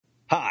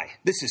Hi,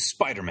 this is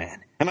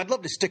Spider-Man, and I'd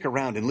love to stick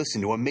around and listen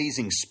to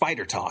amazing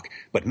spider talk,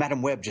 but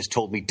Madam Web just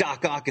told me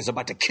Doc Ock is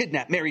about to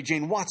kidnap Mary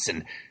Jane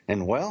Watson,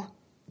 and well,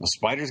 a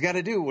spider's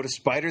gotta do what a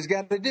spider's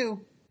gotta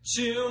do.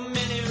 Too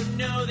many who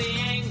know the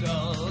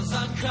angles,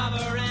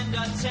 uncover and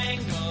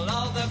untangle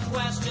all the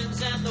questions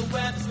and the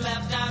web's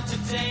left out to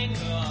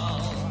tangle.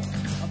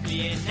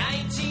 Be in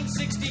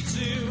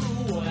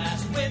 1962,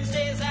 last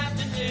Wednesday's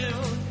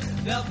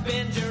afternoon, they'll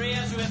bend your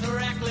ears with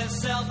reckless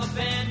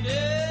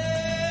self-abandon.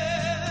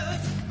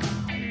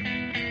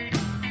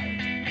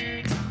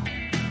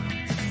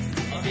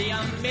 The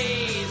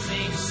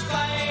amazing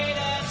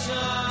spider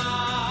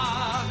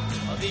talk.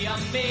 The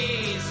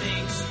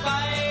amazing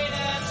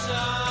spider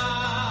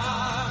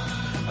talk.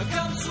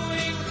 Come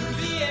swing through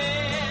the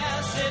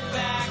air, sit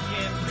back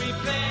and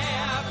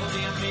prepare for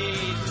the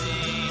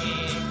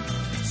amazing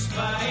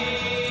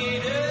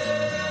spider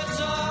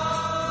talk.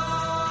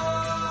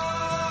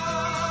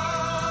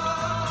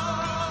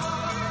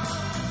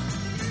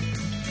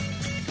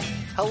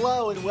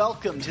 Hello and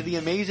welcome to the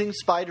Amazing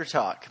Spider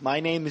Talk. My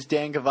name is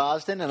Dan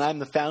Gvozden, and I'm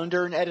the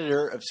founder and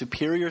editor of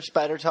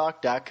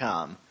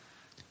SuperiorSpiderTalk.com.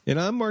 And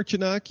I'm Mark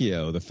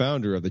Ginocchio, the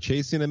founder of the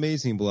Chasing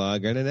Amazing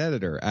blog and an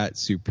editor at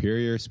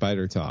Superior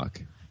Spider Talk.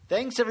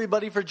 Thanks,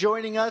 everybody, for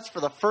joining us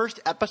for the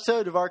first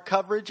episode of our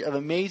coverage of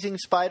Amazing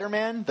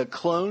Spider-Man, The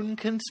Clone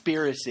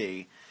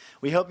Conspiracy.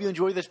 We hope you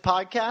enjoy this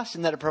podcast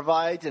and that it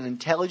provides an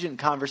intelligent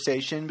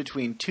conversation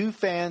between two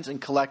fans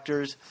and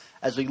collectors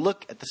as we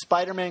look at the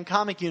Spider-Man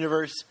comic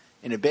universe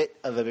in a bit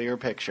of a bigger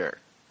picture.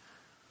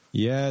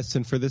 Yes,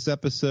 and for this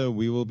episode,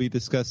 we will be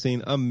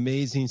discussing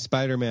Amazing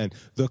Spider-Man,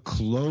 The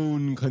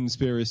Clone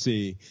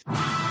Conspiracy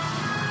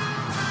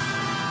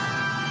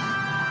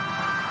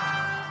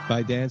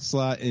by Dan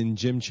Slott and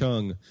Jim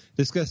Chung,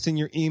 discussing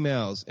your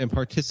emails and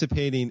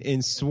participating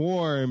in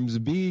Swarm's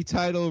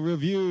B-title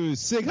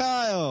reviews. Sig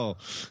Heil!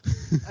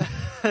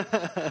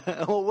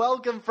 Well,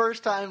 welcome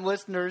first-time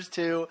listeners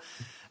to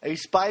a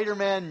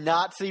Spider-Man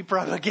Nazi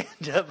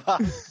propaganda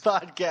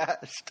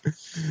podcast.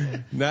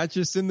 Not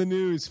just in the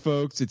news,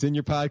 folks. It's in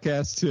your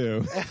podcast,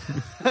 too.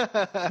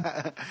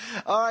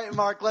 All right,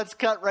 Mark, let's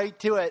cut right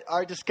to it.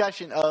 Our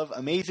discussion of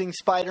Amazing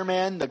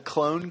Spider-Man, The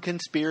Clone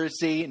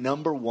Conspiracy,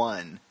 number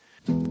 1.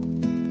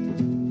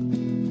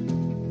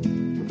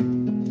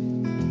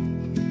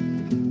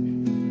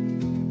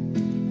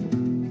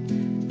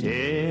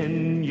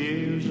 10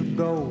 years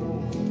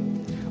ago,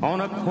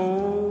 on a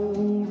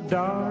cold,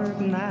 dark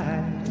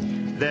night,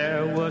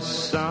 there was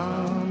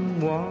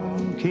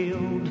someone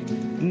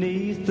killed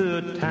 'neath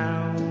the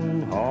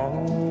town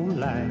hall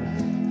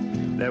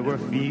light. There were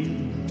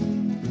few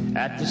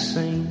at the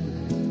scene,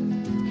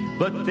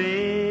 but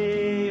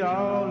they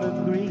all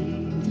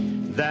agreed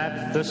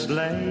that the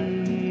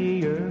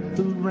slayer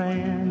who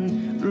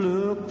ran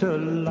looked a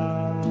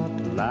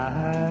lot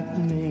like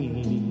me.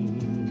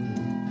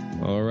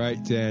 All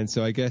right, Dan.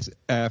 So I guess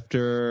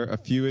after a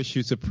few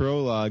issues of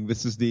prologue,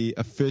 this is the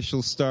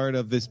official start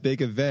of this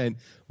big event.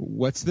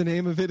 What's the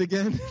name of it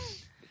again?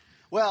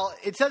 Well,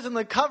 it says on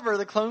the cover,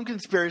 The Clone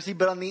Conspiracy,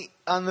 but on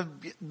the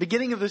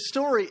beginning of the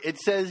story, it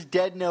says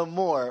Dead No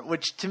More,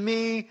 which to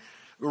me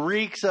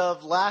reeks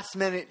of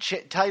last-minute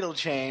title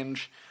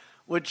change,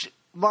 which,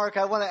 Mark,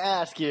 I want to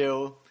ask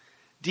you,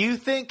 do you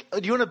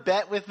want to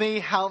bet with me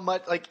how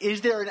much,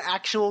 is there an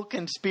actual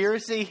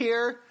conspiracy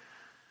here?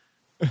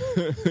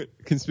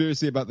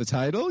 Conspiracy about the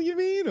title, you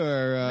mean?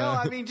 Or No,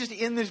 I mean just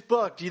in this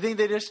book. Do you think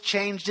they just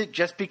changed it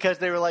just because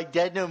they were like,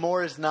 Dead No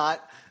More is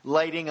not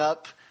lighting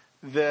up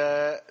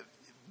the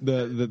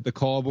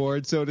call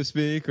board, so to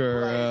speak?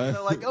 Or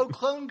right.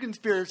 Clone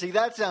Conspiracy,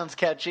 that sounds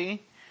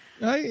catchy.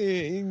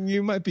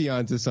 You might be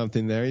onto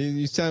something there.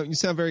 You sound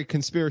very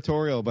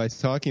conspiratorial by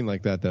talking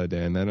like that, though,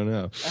 Dan. I don't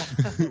know.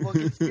 Well,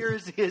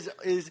 conspiracy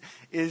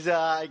is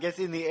I guess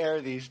in the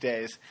air these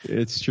days.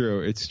 It's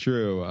true.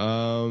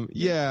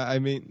 Yeah, I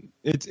mean,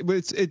 it's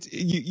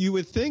you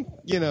would think,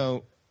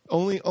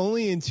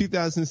 only in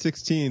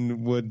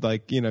 2016 would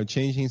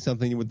changing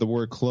something with the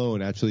word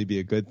clone actually be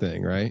a good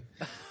thing, right?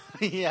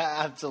 Yeah,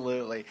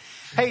 absolutely.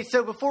 Hey,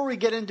 so before we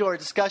get into our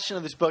discussion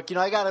of this book,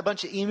 I got a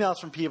bunch of emails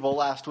from people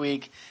last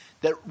week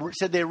that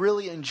said they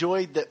really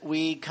enjoyed that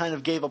we kind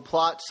of gave a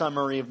plot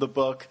summary of the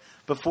book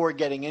before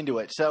getting into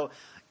it. So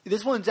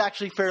this one's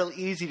actually fairly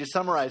easy to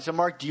summarize. So,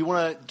 Mark, do you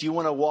want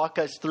to walk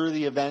us through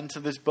the events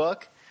of this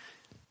book?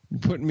 You're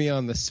putting me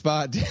on the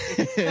spot.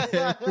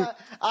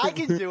 I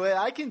can do it.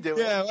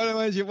 Yeah,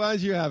 why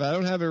don't you have it? I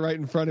don't have it right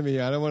in front of me.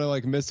 I don't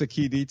want to miss a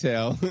key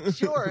detail.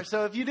 Sure.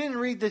 So if you didn't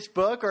read this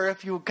book, or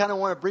if you kind of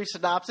want a brief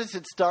synopsis,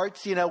 it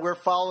starts, we're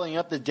following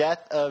up the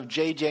death of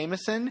J.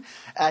 Jameson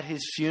at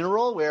his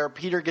funeral, where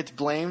Peter gets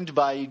blamed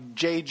by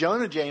J.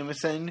 Jonah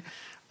Jameson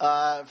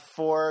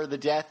for the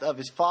death of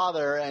his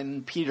father,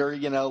 and Peter,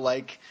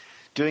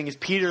 doing his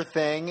Peter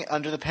thing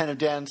under the pen of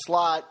Dan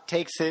Slott,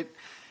 takes it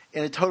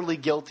in a totally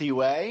guilty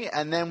way.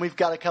 And then we've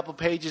got a couple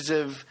pages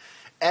of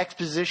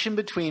exposition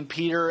between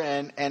Peter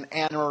and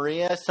Anna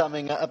Maria,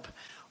 summing up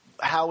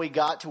how we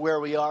got to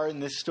where we are in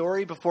this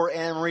story before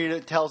Anna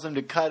Maria tells him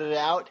to cut it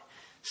out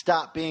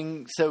stop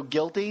being so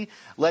guilty.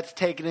 Let's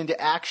take it into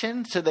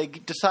action. So they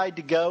decide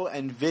to go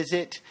and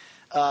visit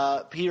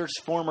Peter's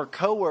former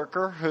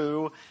coworker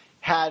who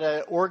had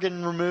an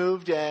organ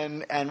removed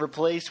and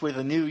replaced with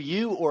a new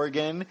U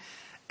organ.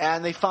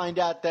 And they find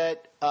out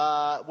that,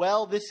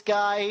 this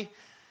guy,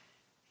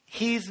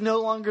 he's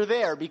no longer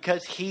there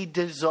because he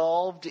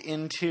dissolved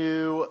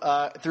into,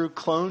 through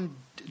clone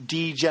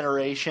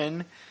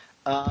degeneration.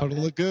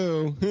 Puddle of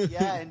goo.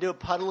 Into a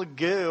puddle of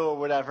goo or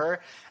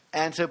whatever.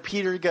 And so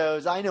Peter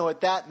goes, I know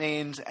what that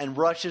means, and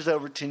rushes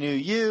over to New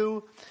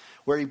U,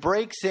 where he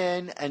breaks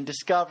in and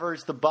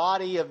discovers the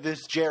body of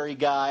this Jerry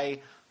guy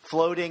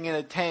floating in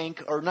a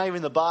tank, or not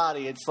even the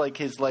body, it's like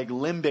his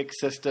limbic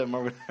system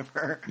or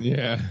whatever.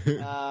 Yeah.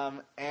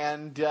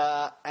 And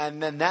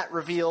then that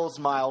reveals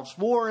Miles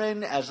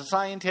Warren as a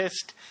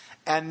scientist,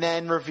 and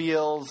then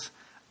reveals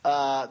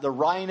the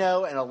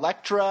Rhino and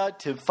Elektra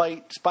to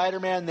fight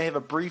Spider-Man. They have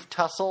a brief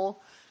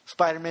tussle.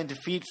 Spider-Man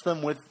defeats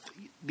them with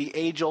the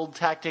age-old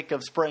tactic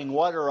of spraying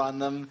water on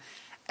them.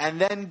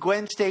 And then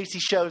Gwen Stacy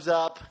shows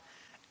up,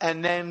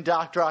 and then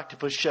Dr.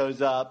 Octopus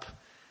shows up.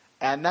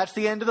 And that's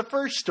the end of the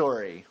first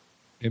story.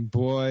 And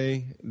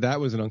boy,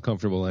 that was an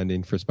uncomfortable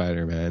ending for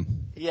Spider-Man.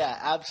 Yeah,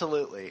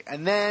 absolutely.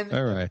 And then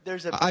all right,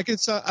 there's a.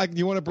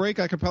 You want a break?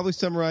 I could probably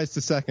summarize the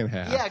second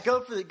half. Yeah,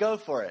 go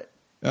for it.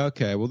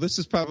 Okay. Well, this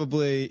is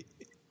probably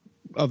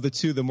of the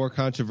two the more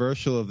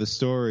controversial of the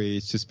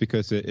stories, just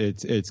because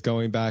it's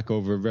going back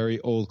over very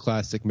old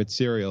classic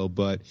material.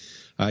 But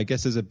I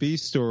guess as a B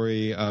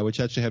story, which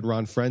actually had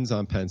Ron Frenz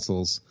on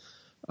pencils.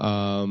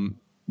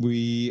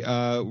 We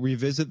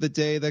revisit the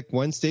day that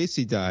Gwen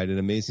Stacy died in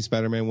Amazing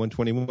Spider-Man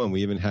 121.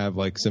 We even have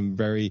some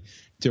very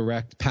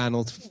direct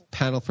panel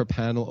for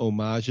panel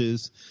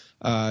homages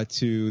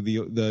to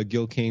the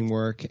Gil Kane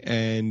work.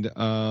 And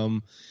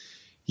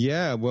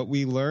what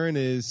we learn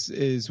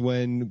is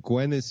when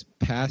Gwen is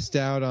passed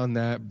out on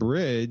that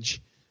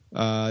bridge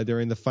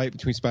during the fight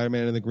between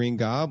Spider-Man and the Green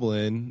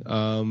Goblin,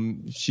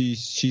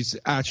 she's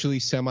actually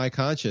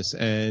semi-conscious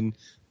and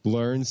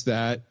learns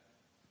that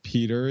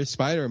Peter is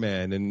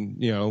Spider-Man.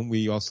 And,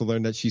 we also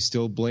learned that she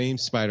still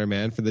blames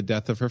Spider-Man for the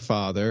death of her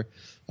father,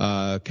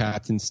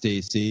 Captain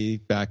Stacy,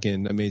 back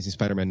in Amazing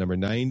Spider-Man number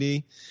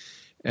 90.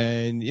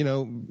 And,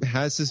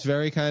 has this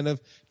very kind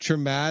of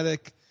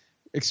traumatic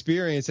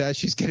experience as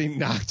she's getting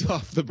knocked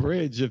off the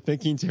bridge of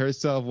thinking to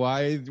herself,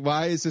 why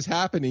is this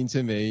happening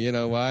to me?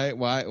 Why,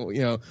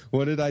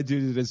 what did I do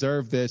to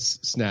deserve this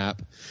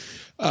snap?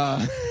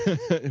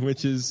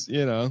 Which is,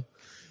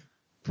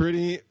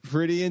 pretty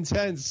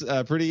intense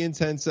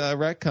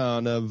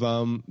retcon of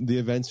the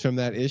events from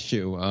that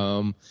issue.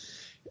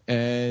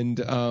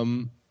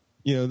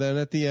 Then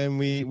at the end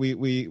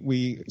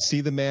we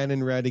see the Man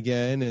in Red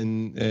again,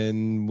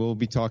 and we'll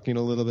be talking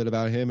a little bit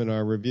about him in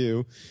our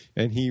review.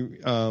 And he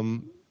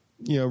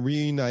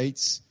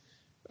reunites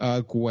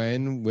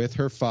Gwen with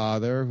her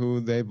father, who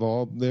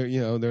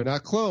they're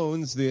not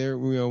clones.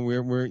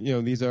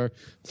 These are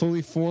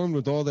fully formed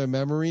with all their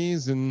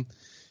memories. And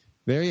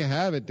there you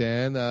have it,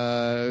 Dan.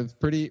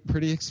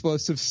 Pretty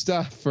explosive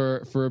stuff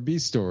for a B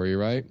story,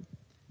 right?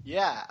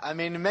 Yeah, I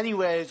mean, in many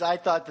ways, I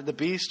thought that the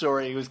B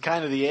story was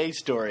kind of the A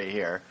story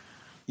here.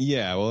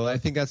 Yeah, well, I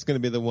think that's going to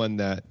be the one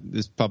that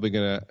is probably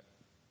going to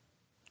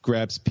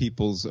grabs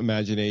people's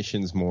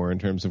imaginations more in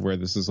terms of where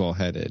this is all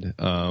headed.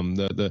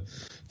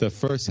 The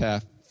first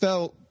half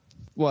felt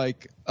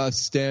like a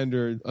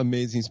standard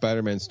Amazing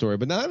Spider-Man story,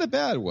 but not in a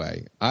bad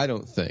way, I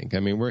don't think.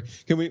 I mean,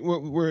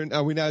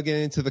 are we now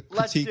getting into the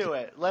critique? Let's do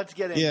it. Let's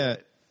get into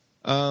it.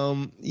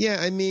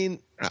 I mean,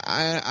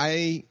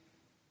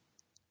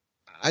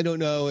 I don't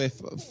know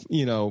if,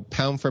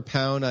 pound for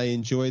pound, I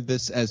enjoyed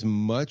this as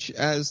much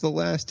as the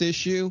last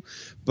issue,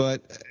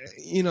 but,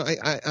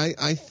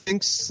 I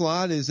think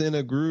Slott is in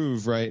a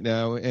groove right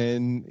now.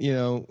 And,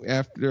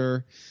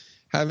 after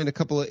having a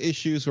couple of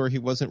issues where he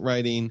wasn't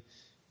writing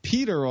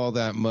Peter all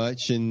that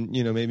much, and,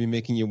 maybe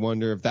making you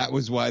wonder if that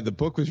was why the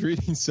book was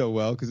reading so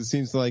well, because it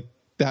seems like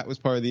that was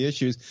part of the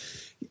issues.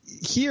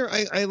 Here,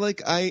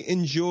 I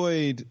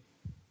enjoyed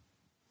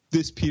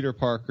this Peter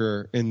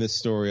Parker in this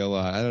story a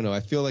lot. I don't know. I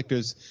feel like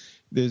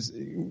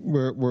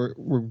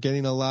we're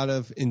getting a lot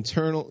of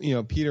internal,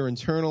 Peter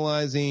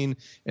internalizing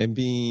and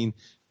being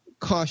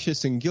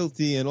cautious and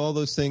guilty and all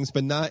those things,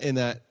 but not in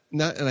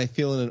I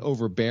feel in an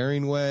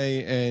overbearing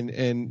way.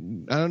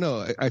 And I don't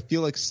know. I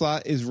feel like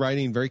Slott is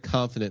writing very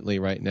confidently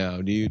right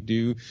now. Do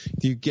you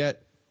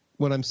get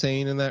what I'm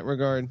saying in that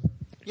regard?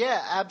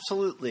 Yeah,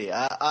 absolutely.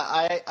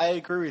 I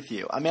agree with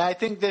you. I mean, I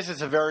think this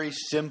is a very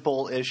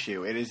simple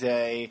issue. It is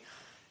a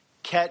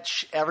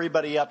catch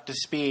everybody up to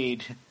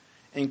speed,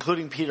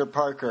 including Peter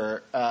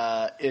Parker,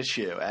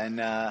 issue.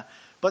 And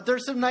but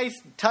there's some nice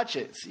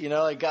touches.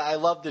 I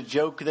love the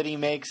joke that he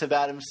makes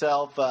about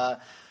himself.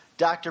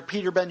 Dr.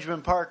 Peter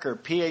Benjamin Parker,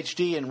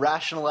 Ph.D. in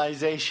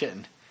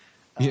rationalization.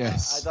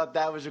 Yes. I thought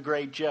that was a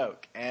great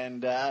joke.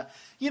 And, I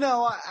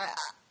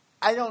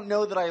don't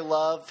know that I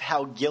love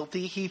how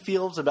guilty he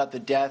feels about the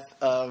death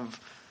of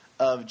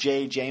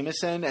J.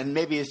 Jameson. And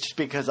maybe it's just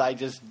because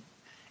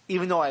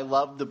even though I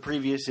loved the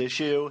previous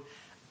issue,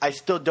 I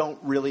still don't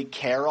really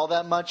care all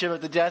that much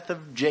about the death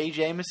of J.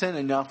 Jameson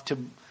enough to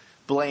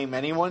blame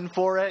anyone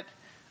for it.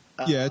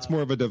 Yeah, it's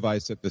more of a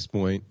device at this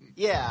point.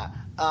 Yeah.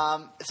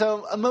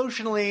 So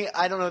emotionally,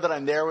 I don't know that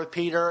I'm there with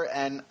Peter,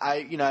 and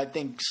I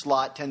think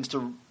Slott tends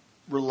to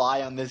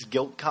rely on this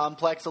guilt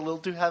complex a little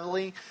too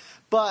heavily.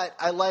 But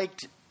I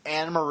liked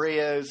Anna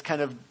Maria's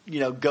kind of,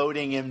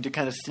 goading him to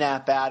kind of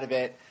snap out of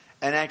it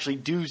and actually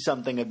do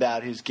something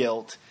about his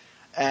guilt.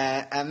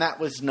 And that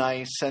was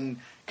nice and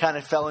kind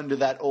of fell into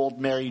that old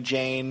Mary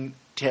Jane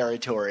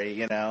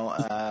territory,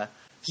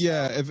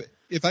 Yeah,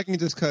 if I can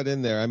just cut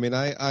in there. I mean,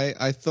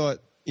 I thought,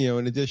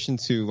 in addition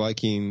to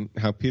liking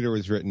how Peter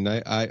was written,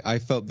 I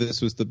felt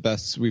this was the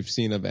best we've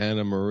seen of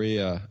Anna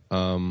Maria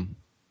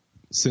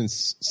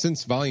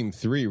since Volume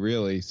 3,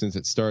 really, since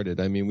it started.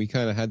 I mean, we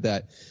kind of had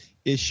that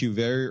issue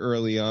very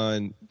early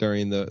on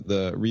during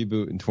the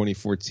reboot in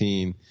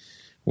 2014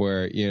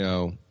 where,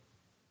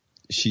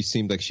 she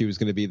seemed like she was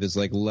going to be this,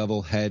 like,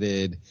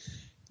 level-headed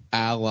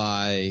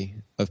ally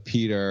of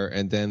Peter,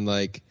 and then,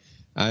 like,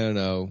 I don't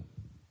know,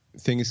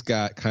 things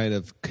got kind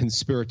of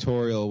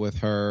conspiratorial with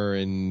her,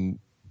 and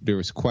there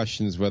was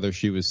questions whether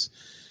she was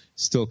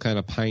still kind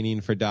of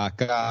pining for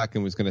Doc Ock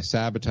and was going to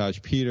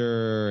sabotage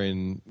Peter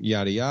and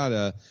yada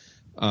yada.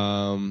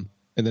 And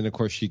then, of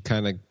course, she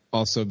kind of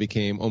also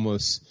became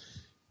almost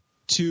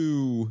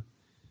too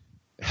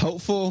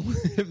helpful,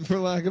 for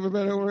lack of a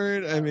better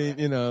word. I mean,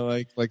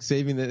 like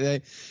saving the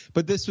day.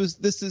 But this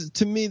is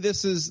to me,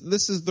 this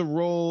is the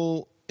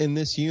role in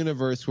this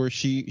universe where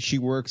she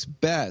works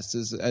best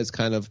as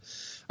kind of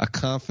a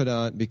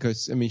confidant,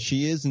 because I mean,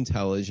 she is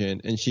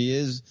intelligent and she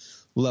is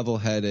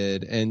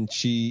level-headed, and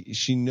she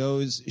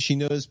knows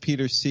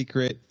Peter's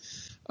secret,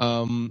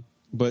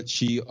 but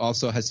she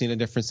also has seen a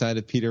different side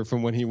of Peter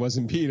from when he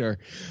wasn't Peter.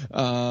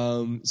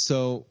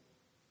 So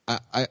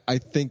I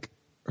think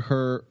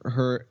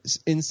her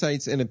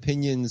insights and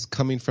opinions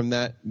coming from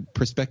that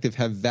perspective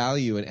have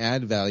value and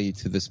add value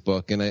to this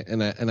book, and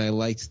I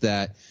liked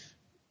that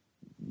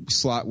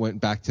Slott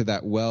went back to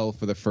that well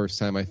for the first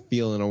time, I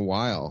feel, in a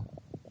while.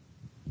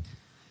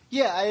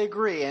 Yeah, I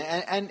agree.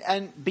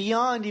 And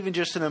beyond even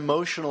just an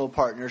emotional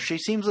partner, she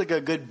seems like a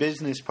good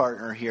business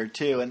partner here,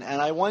 too. And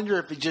I wonder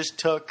if it just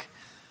took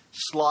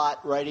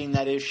Slott writing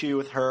that issue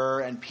with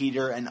her and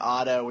Peter and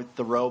Otto with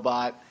the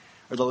robot,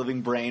 or the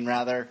living brain,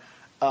 rather,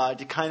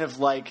 to kind of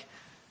like,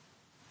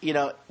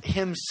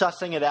 him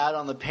sussing it out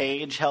on the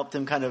page helped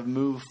him kind of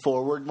move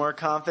forward more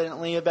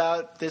confidently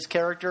about this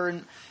character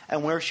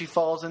and where she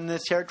falls in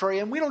this territory.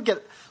 And we don't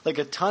get like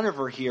a ton of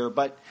her here,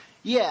 but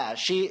yeah,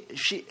 she's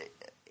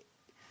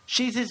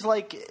his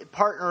like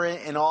partner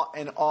in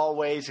all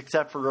ways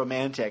except for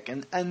romantic,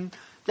 and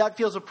that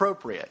feels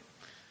appropriate.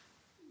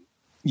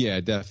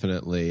 Yeah,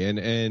 definitely.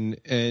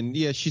 And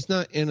yeah, she's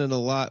not in it a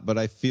lot, but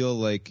I feel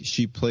like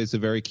she plays a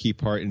very key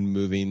part in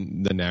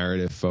moving the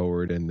narrative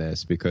forward in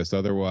this, because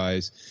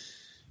otherwise,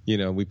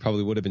 we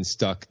probably would have been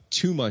stuck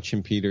too much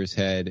in Peter's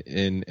head.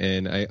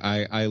 And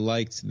I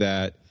liked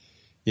that,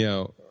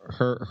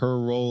 her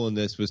role in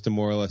this was to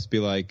more or less be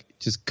like,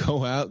 just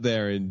go out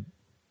there and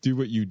do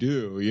what you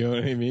do. You know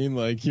what I mean?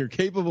 Like, you're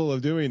capable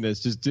of doing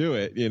this, just do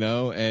it,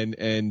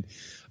 and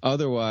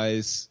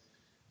otherwise,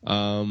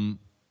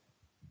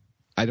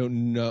 I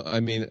don't know. I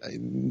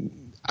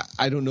mean,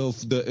 I don't know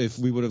if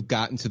we would have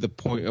gotten to the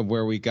point of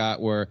where we got,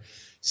 where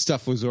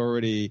stuff was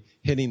already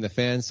hitting the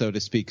fan, so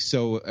to speak,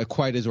 so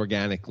quite as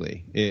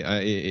organically.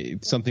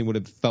 Something would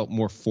have felt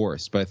more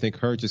forced. But I think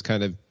her just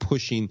kind of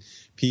pushing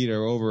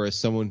Peter over as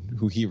someone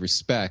who he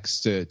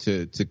respects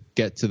to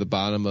get to the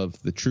bottom of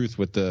the truth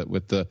with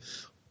the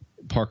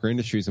Parker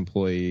Industries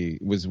employee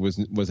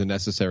was a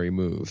necessary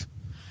move.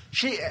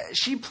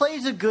 She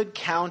plays a good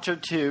counter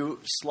to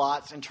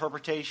Slott's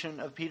interpretation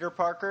of Peter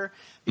Parker,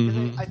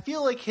 because I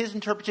feel like his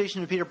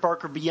interpretation of Peter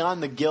Parker,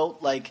 beyond the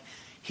guilt, like,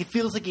 he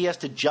feels like he has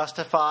to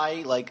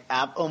justify like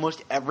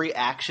almost every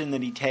action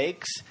that he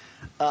takes.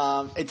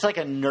 It's like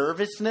a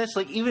nervousness.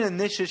 Like, even in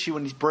this issue,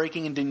 when he's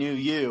breaking into New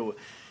U,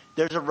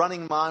 there's a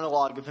running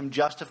monologue of him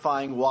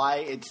justifying why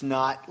it's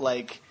not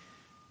like,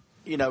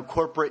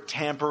 corporate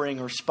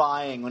tampering or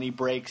spying when he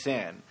breaks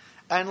in.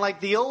 And like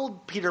the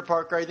old Peter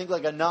Parker, I think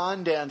like a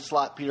non-Dan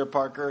Slott Peter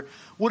Parker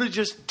would have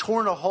just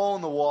torn a hole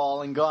in the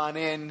wall and gone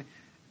in,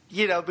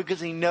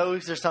 because he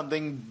knows there's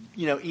something,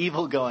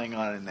 evil going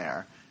on in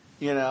there,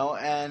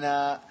 And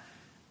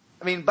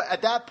but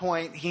at that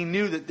point he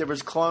knew that there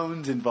was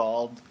clones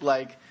involved.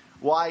 Like,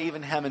 why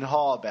even hem and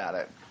haw about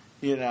it,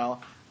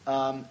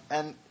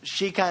 And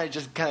she kind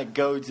of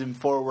goads him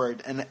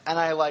forward, and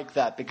I like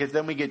that, because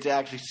then we get to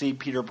actually see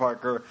Peter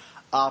Parker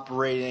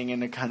operating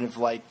in a kind of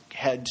like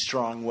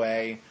headstrong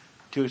way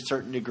to a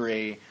certain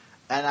degree,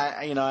 and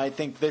I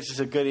think this is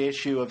a good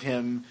issue of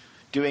him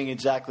doing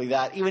exactly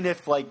that, even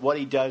if like what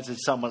he does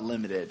is somewhat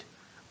limited.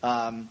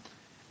 And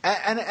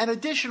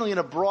additionally, in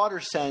a broader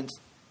sense,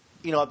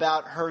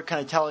 about her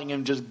kind of telling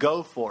him just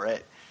go for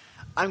it.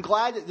 I'm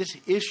glad that this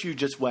issue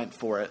just went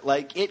for it.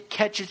 Like, it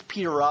catches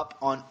Peter up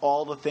on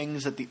all the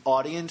things that the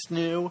audience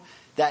knew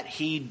that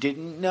he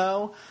didn't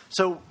know.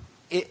 So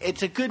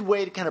it's a good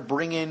way to kind of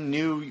bring in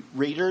new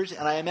readers,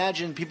 and I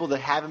imagine people that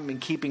haven't been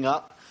keeping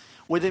up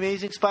with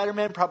Amazing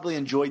Spider-Man probably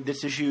enjoyed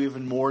this issue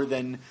even more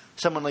than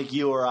someone like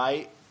you or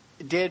I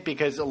did,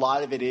 because a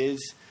lot of it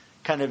is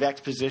kind of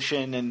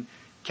exposition and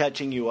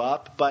catching you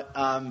up. But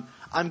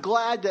I'm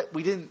glad that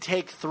we didn't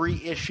take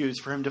 3 issues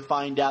for him to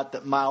find out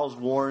that Miles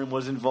Warren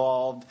was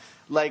involved,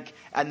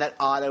 and that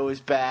Otto is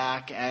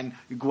back and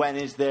Gwen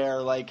is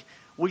there.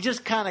 We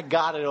just kind of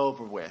got it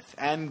over with,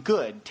 and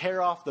good.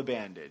 Tear off the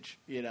bandage,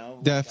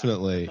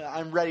 Definitely.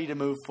 I'm ready to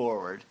move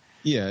forward.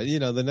 Yeah,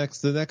 the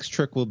next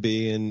trick will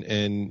be,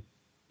 and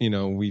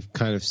we've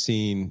kind of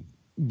seen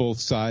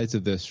both sides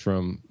of this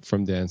from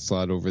Dan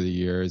Slott over the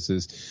years,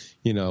 is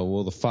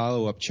the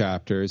follow-up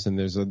chapters, and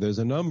there's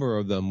a number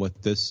of them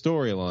with this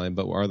storyline,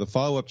 but are the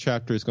follow-up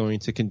chapters going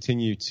to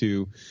continue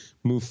to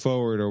move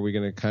forward, or are we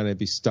going to kind of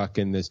be stuck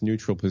in this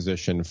neutral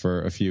position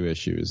for a few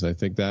issues? I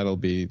think that'll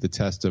be the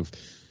test of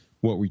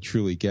what we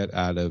truly get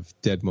out of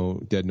Dead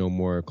No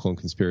More, Clone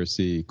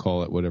Conspiracy,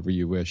 call it whatever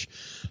you wish.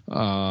 He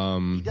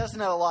doesn't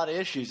have a lot of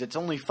issues. It's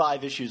only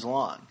 5 issues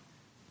long.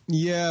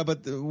 Yeah,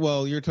 but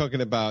you're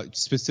talking about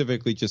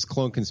specifically just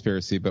Clone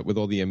Conspiracy, but with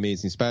all the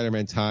Amazing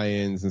Spider-Man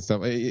tie-ins and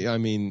stuff. I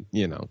mean,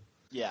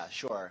 Yeah,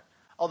 sure.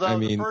 Although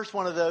the first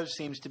one of those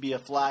seems to be a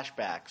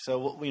flashback,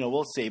 so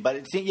we'll see.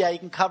 But you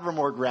can cover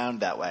more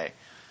ground that way.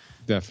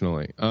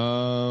 Definitely.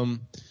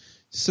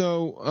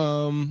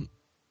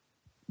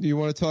 Do you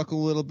want to talk a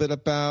little bit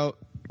about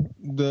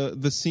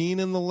the scene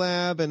in the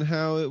lab and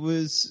how it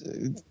was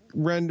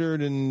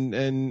rendered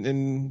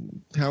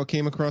and how it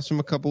came across from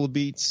a couple of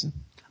beats?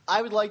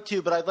 I would like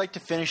to, but I'd like to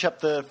finish up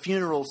the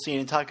funeral scene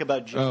and talk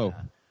about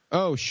Jonah.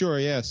 Oh, sure,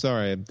 yeah.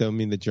 Sorry, I don't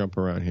mean to jump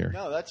around here.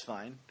 No, that's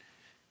fine.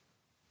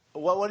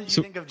 What did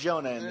you think of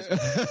Jonah in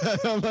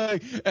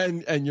this?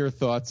 And your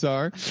thoughts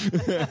are?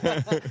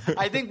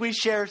 I think we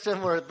share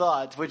similar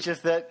thoughts, which is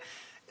that,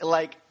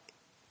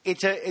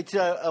 it's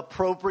a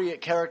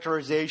appropriate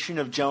characterization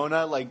of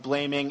Jonah,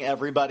 blaming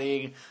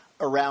everybody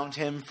around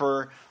him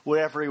for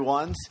whatever he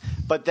wants,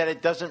 but that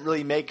it doesn't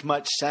really make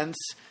much sense.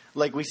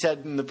 Like we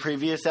said in the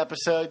previous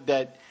episode,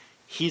 that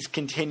he's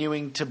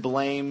continuing to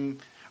blame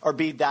or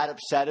be that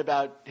upset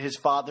about his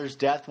father's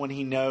death when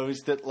he knows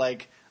that,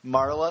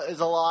 Marla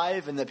is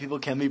alive and that people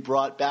can be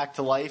brought back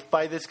to life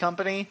by this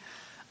company.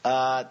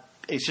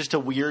 It's just a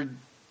weird,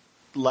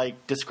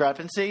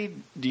 discrepancy.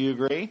 Do you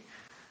agree?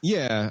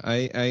 Yeah,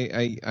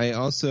 I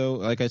also,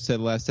 like I said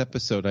last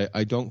episode,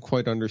 I don't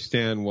quite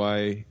understand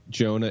why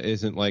Jonah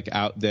isn't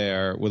out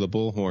there with a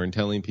bullhorn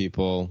telling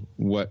people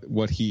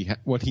what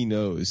he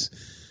knows.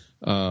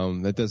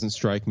 That doesn't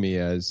strike me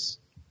as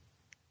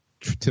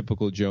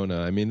typical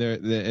Jonah. I mean,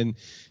 and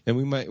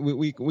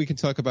we can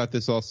talk about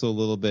this also a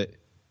little bit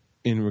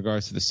in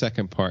regards to the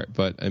second part,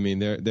 but I mean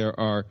there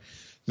are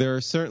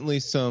certainly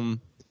some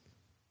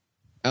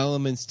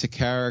elements to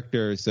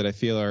characters that I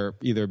feel are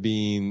either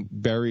being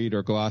buried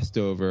or glossed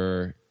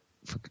over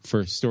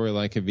for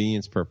storyline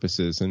convenience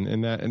purposes,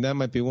 and that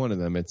might be one of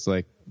them. It's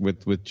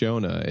with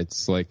Jonah,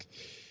 it's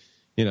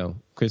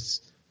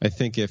because I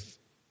think if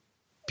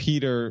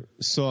Peter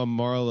saw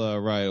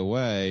Marla right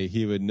away,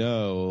 he would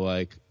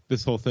know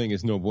this whole thing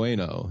is no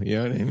bueno. You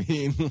know what I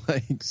mean?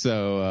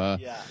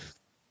 Yeah.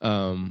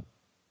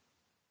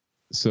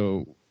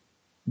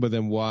 But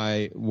then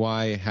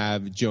why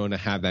have Jonah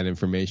have that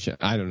information?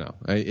 I don't know.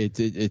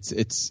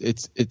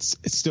 It's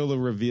still a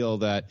reveal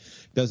that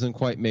doesn't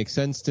quite make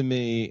sense to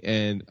me,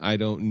 and I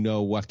don't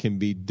know what can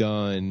be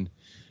done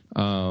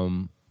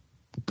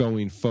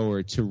going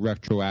forward to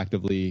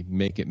retroactively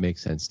make it make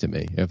sense to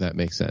me, if that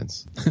makes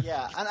sense.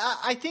 Yeah, and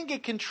I think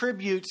it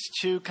contributes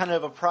to kind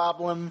of a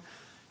problem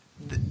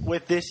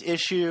with this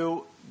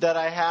issue that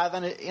I have,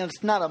 and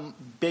it's not a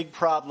big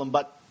problem,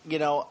 but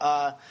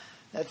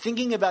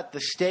thinking about the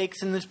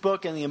stakes in this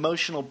book and the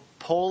emotional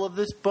pull of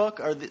this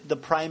book, or the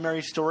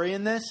primary story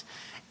in this,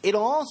 it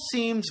all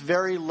seems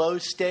very low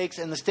stakes,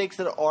 and the stakes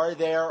that are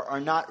there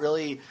are not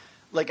really,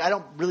 I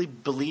don't really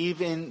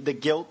believe in the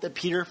guilt that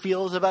Peter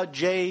feels about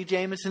J.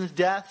 Jameson's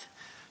death.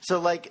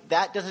 So,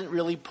 that doesn't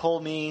really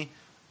pull me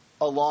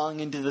along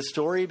into the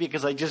story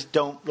because I just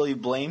don't really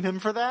blame him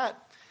for that.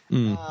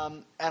 And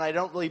I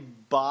don't really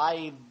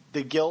buy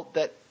the guilt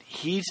that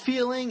he's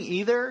feeling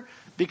either,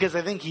 because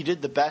I think he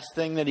did the best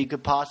thing that he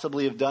could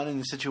possibly have done in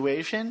the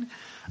situation.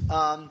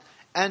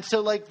 And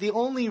so, the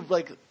only,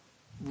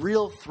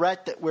 real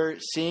threat that we're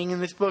seeing in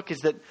this book is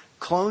that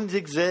clones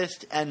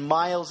exist and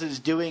Miles is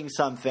doing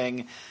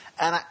something.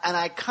 And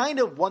I kind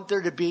of want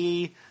there to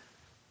be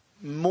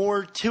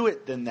more to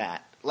it than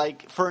that,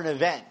 for an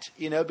event,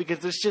 because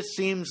this just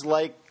seems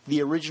like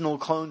the original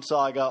Clone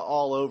Saga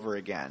all over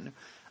again.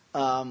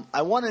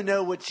 I want to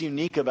know what's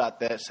unique about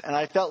this, and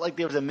I felt like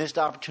there was a missed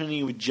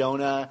opportunity with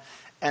Jonah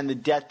and the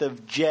death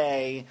of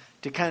Jay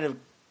to kind of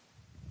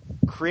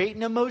create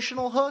an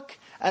emotional hook,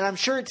 and I'm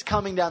sure it's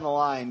coming down the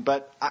line,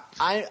 but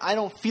I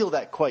don't feel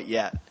that quite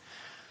yet.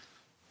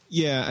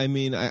 Yeah, I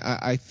mean,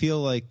 I feel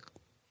like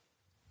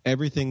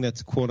everything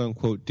that's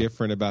quote-unquote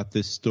different about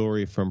this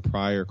story from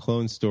prior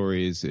clone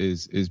stories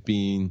is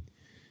being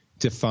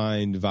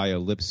defined via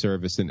lip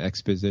service and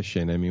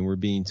exposition. I mean, we're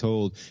being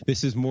told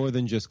this is more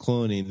than just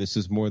cloning. This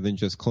is more than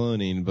just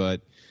cloning, but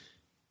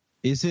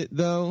is it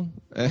though?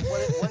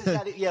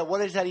 What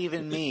does that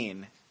even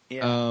mean?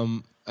 Yeah.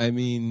 I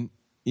mean,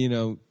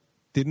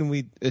 didn't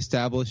we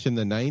establish in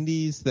the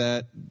 90s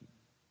that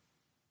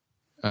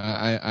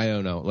I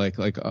don't know,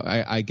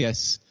 I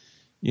guess,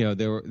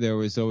 there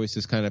was always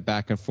this kind of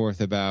back and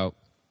forth about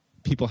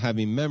people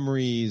having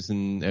memories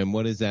and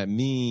what does that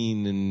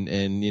mean?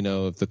 And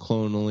if the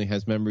clone only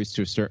has memories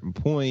to a certain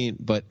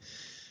point, but,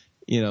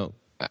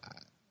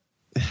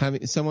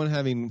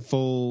 having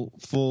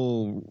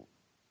full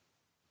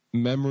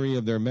memory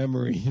of their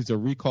memories or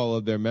recall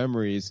of their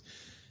memories,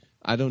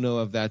 I don't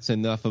know if that's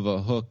enough of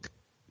a hook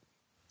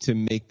to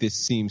make this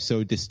seem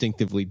so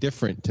distinctively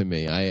different to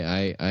me.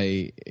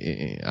 I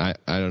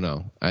don't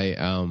know.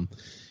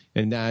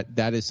 And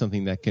that is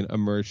something that can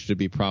emerge to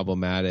be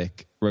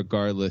problematic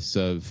regardless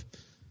of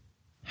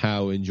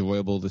how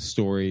enjoyable the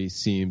story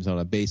seems on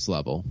a base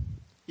level.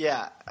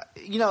 Yeah.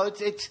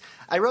 It's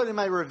I wrote in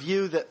my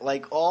review that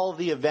like all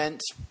the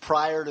events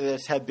prior to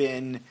this have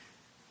been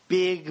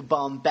big,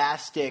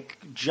 bombastic,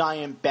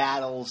 giant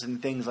battles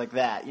and things like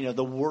that.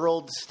 The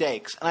world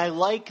stakes. And I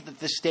like that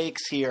the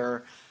stakes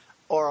here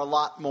are a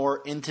lot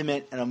more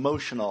intimate and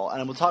emotional.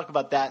 And we'll talk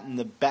about that in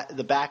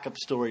the backup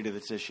story to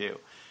this issue.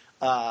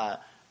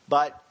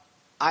 But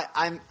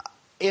I'm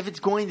if it's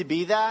going to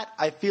be that,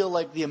 I feel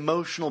like the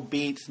emotional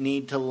beats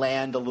need to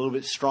land a little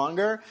bit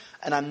stronger.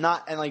 And I'm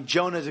not, and like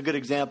Jonah's a good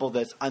example of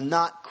this. I'm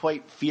not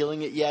quite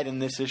feeling it yet in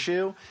this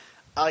issue,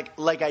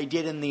 like I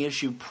did in the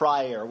issue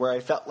prior, where I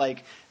felt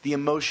like the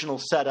emotional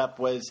setup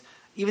was,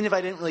 even if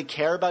I didn't really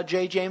care about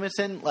Jay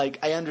Jameson, like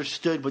I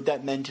understood what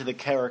that meant to the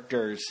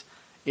characters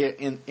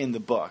in the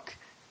book.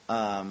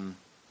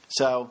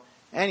 So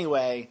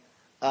anyway,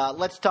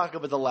 let's talk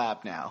about the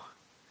lab now.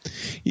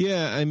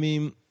 Yeah, I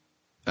mean,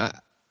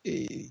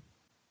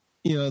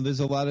 there's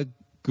a lot of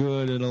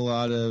good and a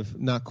lot of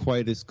not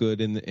quite as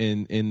good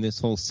in this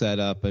whole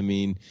setup. I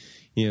mean,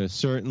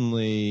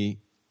 certainly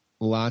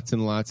lots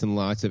and lots and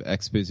lots of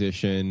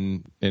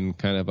exposition in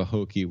kind of a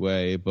hokey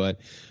way, but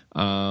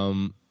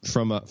from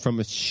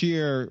a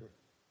sheer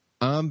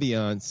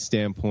ambiance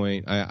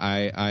standpoint,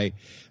 I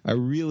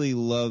really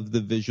love the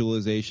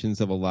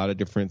visualizations of a lot of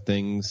different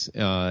things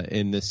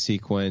in this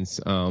sequence.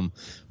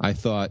 I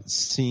thought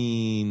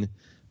seeing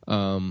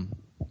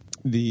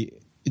the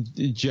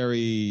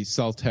Jerry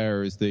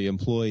Salters, the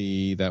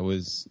employee that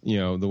was,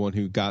 the one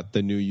who got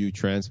the new U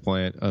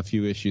transplant a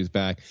few issues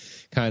back,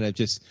 kind of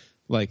just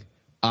like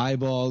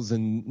eyeballs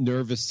and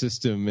nervous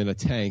system in a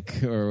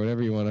tank or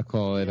whatever you want to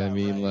call it.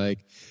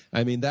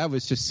 Yeah, that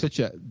was just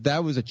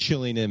that was a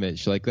chilling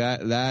image. Like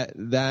that's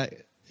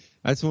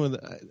one of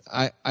the,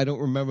 I don't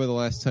remember the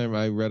last time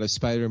I read a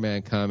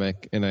Spider-Man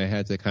comic and I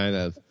had to kind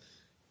of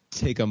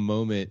take a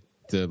moment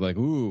to like,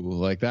 ooh,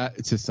 like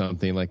that to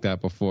something like that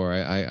before.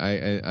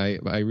 I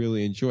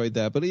really enjoyed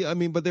that. But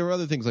but there were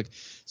other things like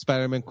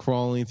Spider-Man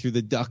crawling through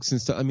the ducts and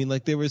stuff. I mean,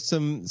 like there was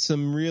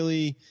some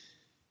really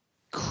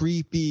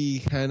creepy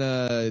kind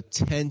of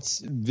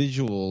tense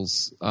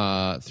visuals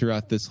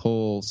throughout this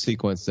whole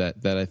sequence that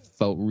I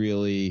felt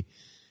really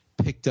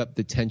picked up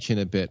the tension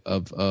a bit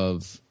of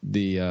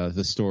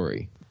the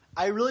story.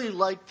 I really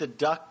liked the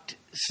duct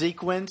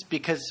sequence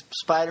because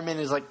Spider-Man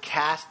is like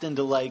cast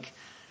into like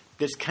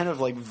this kind of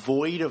like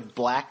void of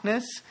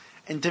blackness,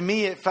 and to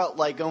me it felt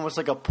like almost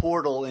like a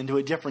portal into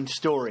a different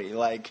story.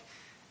 Like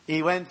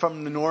he went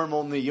from the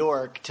normal New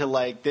York to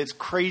like this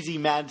crazy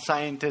mad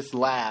scientist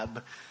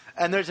lab.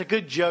 And there's a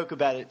good joke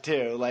about it,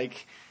 too.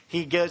 Like,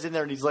 he goes in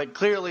there and he's like,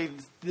 clearly,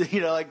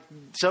 like,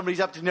 somebody's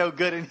up to no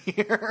good in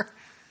here.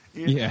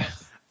 Yeah.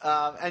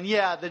 And,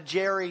 yeah, the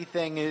Jerry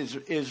thing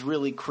is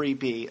really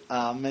creepy.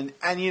 And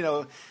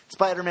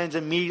Spider-Man's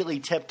immediately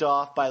tipped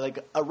off by, like,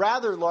 a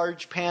rather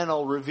large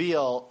panel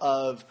reveal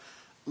of,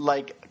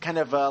 like, kind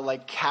of a,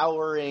 like,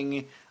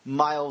 cowering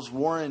Miles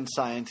Warren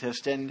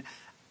scientist. And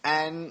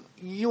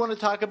you want to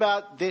talk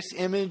about this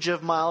image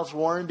of Miles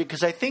Warren?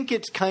 Because I think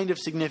it's kind of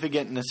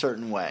significant in a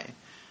certain way.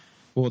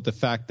 Well, the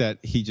fact that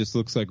he just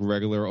looks like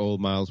regular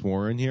old Miles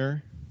Warren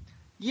here?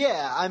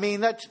 Yeah, I mean,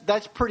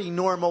 that's pretty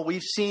normal.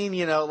 We've seen,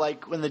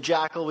 like when the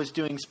Jackal was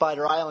doing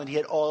Spider Island, he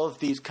had all of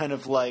these kind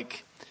of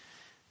like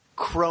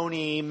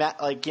crony,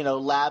 like,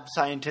 lab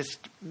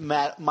scientist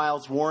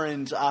Miles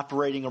Warrens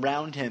operating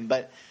around him.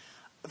 But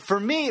for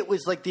me, it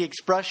was like the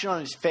expression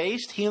on his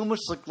face. He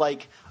almost looked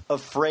like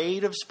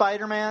afraid of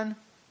Spider-Man.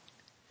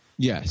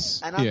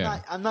 Yes. And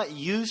I'm not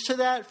used to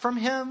that from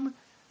him.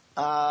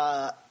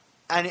 And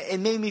it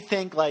made me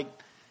think like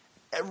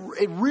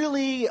it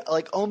really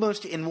like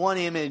almost in one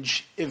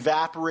image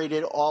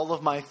evaporated all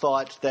of my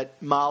thoughts that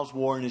Miles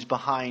Warren is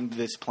behind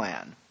this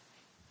plan.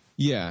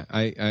 Yeah,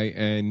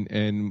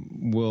 and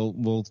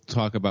we'll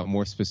talk about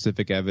more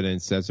specific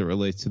evidence as it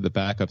relates to the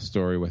backup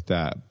story with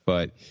that.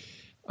 But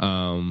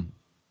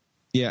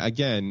yeah,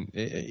 again,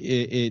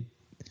 it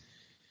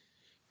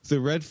the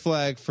red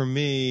flag for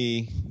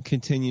me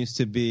continues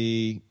to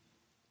be,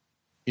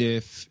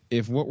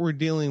 if what we're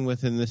dealing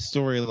with in this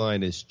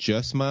storyline is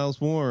just Miles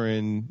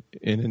Warren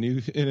in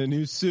a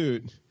new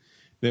suit,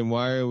 then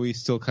why are we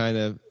still kind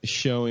of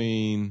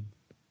showing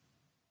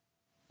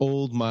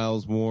old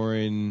Miles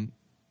Warren,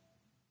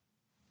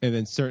 and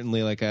then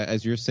certainly, like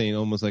as you're saying,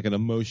 almost like an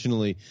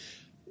emotionally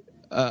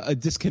a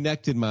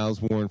disconnected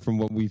Miles Warren from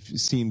what we've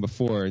seen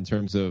before in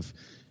terms of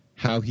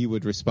how he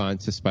would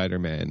respond to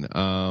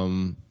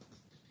Spider-Man.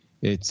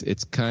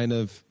 It's kind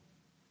of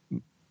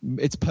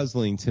it's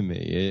puzzling to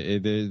me.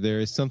 There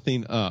is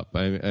something up.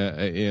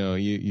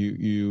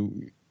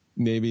 You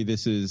maybe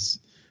this is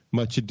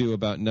much ado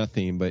about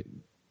nothing, but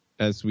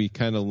as we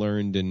kind of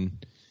learned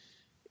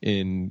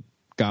in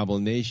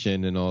Goblin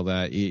Nation and all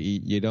that,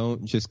 you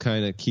don't just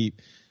kind of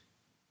keep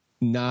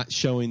not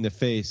showing the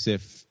face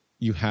if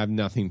you have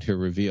nothing to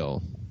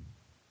reveal.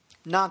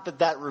 Not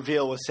that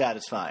reveal was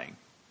satisfying.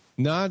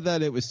 Not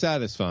that it was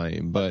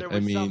satisfying, but there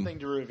was something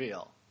to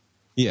reveal.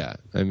 Yeah,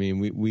 I mean,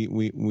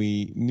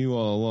 we knew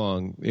all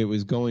along it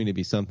was going to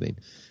be something,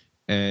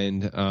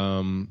 and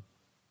I'm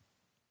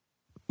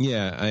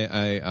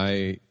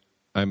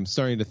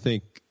starting to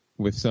think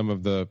with some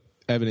of the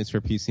evidence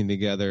we're piecing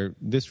together,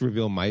 this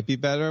reveal might be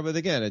better, but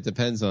again, it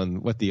depends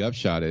on what the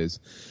upshot is.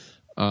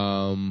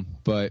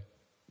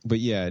 But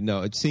yeah,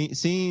 no, it's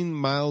seeing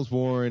Miles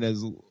Warren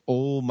as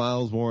old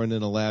Miles Warren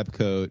in a lab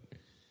coat,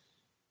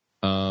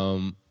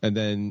 and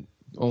then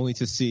only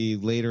to see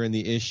later in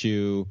the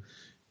issue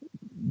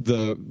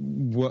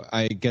what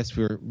I guess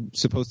we're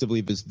supposed to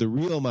believe is the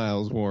real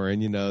Miles Warren,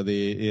 the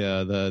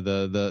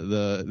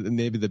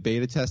maybe the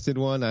beta tested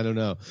one, I don't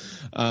know,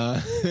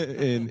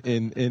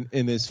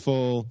 in his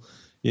full,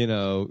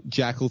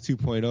 Jackal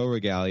 2.0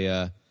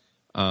 regalia,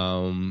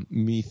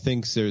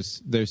 methinks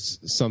there's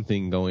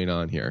something going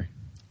on here.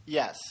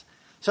 Yes.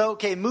 So,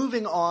 okay,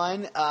 moving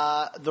on,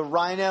 the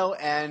Rhino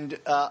and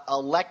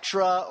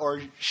Elektra,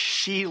 or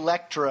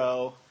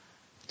She-Lectro,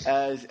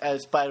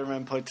 as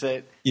Spider-Man puts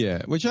it.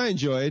 Yeah, which I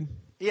enjoyed.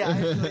 Yeah, I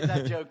enjoyed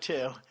that joke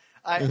too.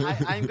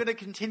 I'm going to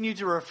continue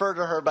to refer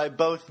to her by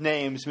both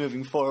names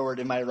moving forward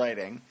in my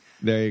writing.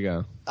 There you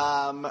go.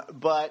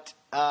 But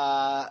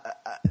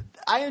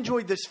I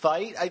enjoyed this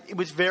fight. It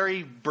was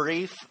very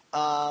brief.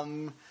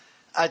 I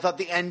thought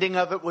the ending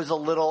of it was a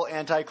little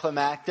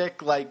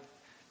anticlimactic. Like,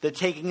 the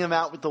taking him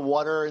out with the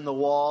water in the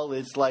wall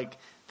is like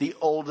the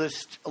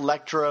oldest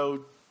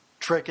Electro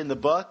trick in the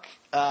book,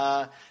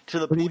 to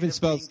the point of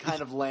being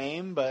kind of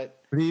lame. But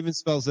he even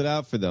spells it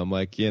out for them,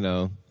 like,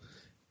 I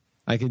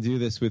can do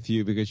this with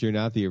you because you're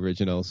not the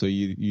original, so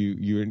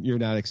you're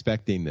not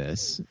expecting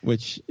this,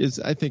 which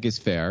I think is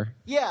fair.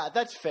 Yeah,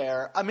 that's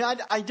fair. I mean,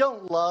 I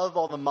don't love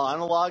all the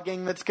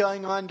monologuing that's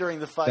going on during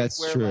the fight. That's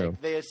where true.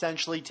 Like, they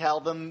essentially tell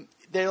them,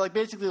 they're like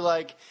basically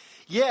like,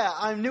 yeah,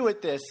 I'm new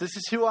at this. This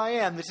is who I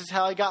am. This is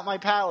how I got my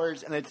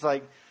powers. And it's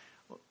like,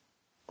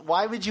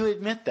 why would you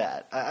admit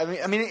that?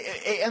 I mean,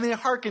 it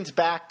harkens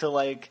back to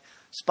like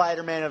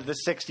Spider-Man of the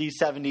 60s,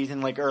 70s,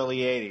 and like early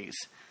 80s.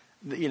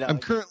 I'm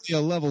currently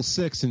a level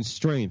 6 in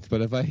strength,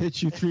 but if I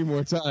hit you 3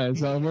 more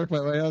times, I'll work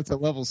my way out to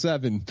level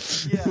 7.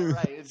 Yeah,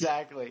 right,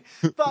 exactly.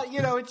 But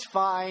it's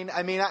fine.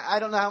 I mean, I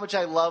don't know how much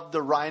I love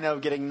the Rhino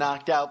getting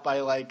knocked out by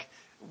like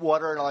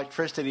water and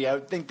electricity. I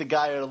would think the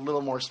guy had a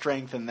little more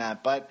strength than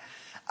that, but.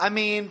 I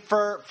mean,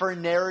 for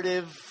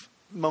narrative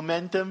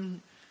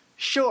momentum,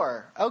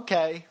 sure,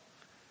 okay.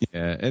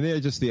 Yeah, and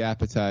they're just the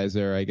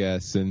appetizer, I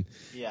guess, and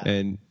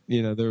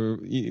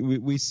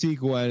we see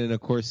Gwen, and of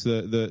course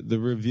the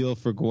reveal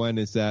for Gwen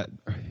is that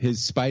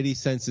his Spidey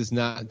sense is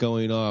not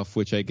going off,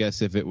 which I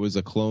guess if it was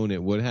a clone,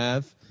 it would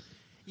have.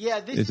 Yeah,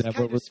 this is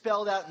kind of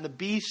spelled out in the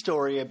B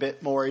story a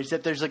bit more. Is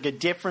that there's like a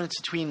difference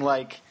between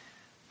like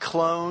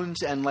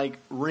clones and like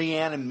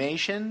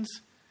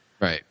reanimations,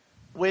 right?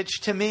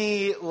 Which to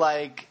me,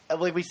 like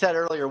we said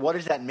earlier, what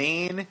does that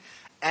mean?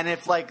 And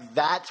if like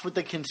that's what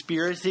the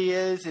conspiracy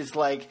is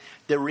like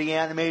the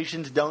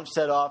reanimations don't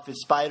set off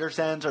his spider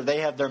sense or they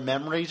have their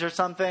memories or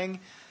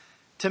something,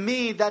 to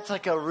me that's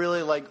like a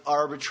really like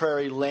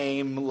arbitrary,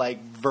 lame,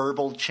 like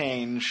verbal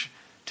change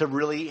to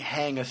really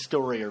hang a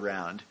story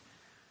around.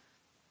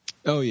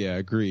 Oh yeah,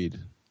 agreed.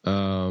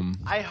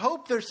 I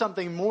hope there's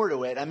something more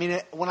to it. I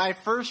mean, when I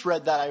first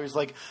read that, I was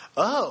like,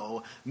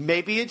 oh,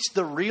 maybe it's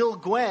the real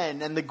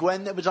Gwen, and the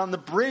Gwen that was on the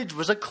bridge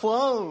was a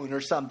clone or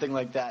something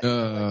like that.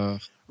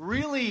 Like,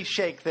 really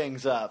shake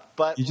things up.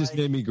 But you just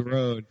made me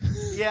groan.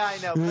 Yeah,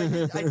 I know.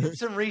 But I did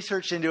some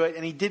research into it,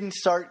 and he didn't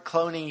start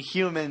cloning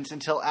humans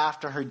until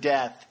after her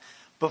death.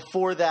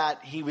 Before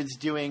that, he was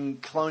doing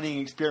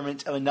cloning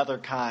experiments of another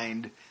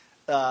kind.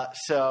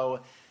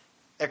 So,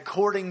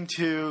 according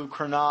to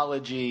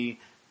chronology,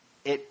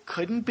 it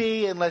couldn't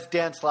be unless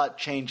Dan Slott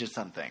changes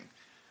something.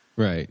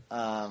 Right.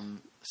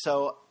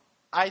 So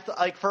I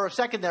like for a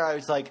second there I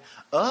was like,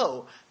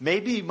 oh,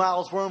 maybe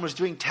Miles Warren was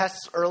doing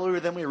tests earlier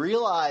than we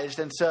realized,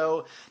 and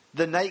so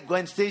the night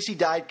Gwen Stacy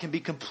died can be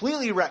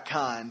completely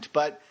retconned.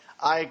 But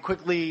I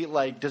quickly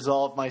like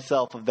dissolved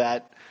myself of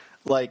that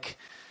like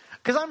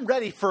because I'm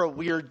ready for a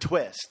weird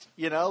twist.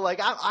 You know, like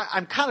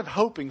I'm kind of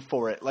hoping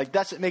for it. Like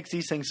that's what makes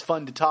these things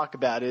fun to talk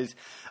about is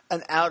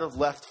an out of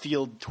left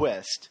field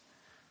twist.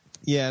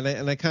 Yeah,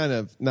 and I kind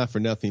of, not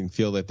for nothing,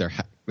 feel that there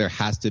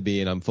has to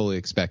be, and I'm fully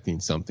expecting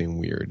something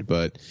weird.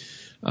 But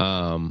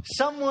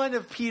someone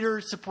of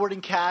Peter's supporting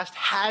cast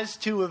has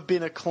to have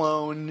been a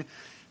clone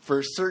for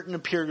a certain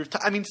period of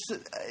time. I mean,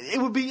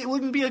 it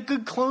wouldn't be a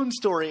good clone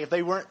story if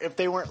they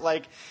weren't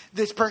like,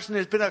 this person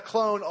has been a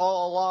clone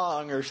all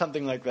along or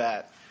something like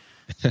that.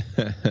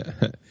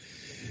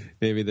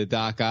 Maybe the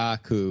Doc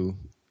Ock who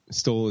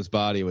stole his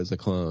body was a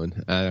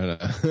clone. I don't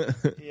know.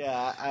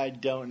 Yeah, I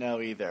don't know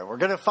either. We're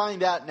gonna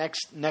find out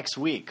next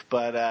week,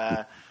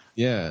 but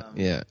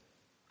yeah.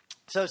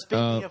 So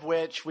speaking of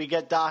which, we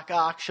get Doc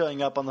Ock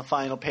showing up on the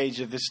final page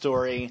of this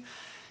story,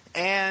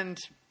 and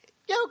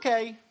yeah,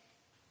 okay.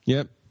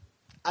 Yep.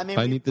 I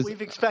mean,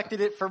 we've expected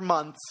it for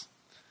months.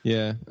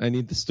 Yeah, I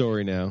need the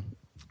story now.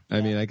 Yeah.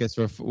 I mean, I guess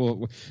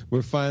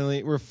we're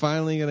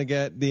finally gonna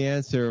get the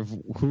answer of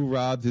who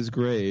robbed his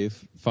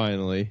grave.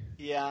 Finally.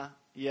 Yeah.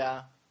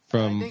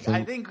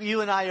 I think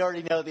you and I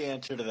already know the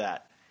answer to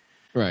that.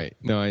 Right.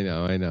 No,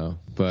 I know,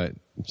 but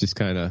just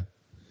kind of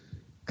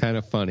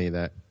funny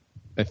that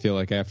I feel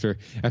like after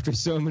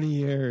so many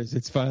years,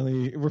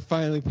 we're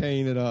finally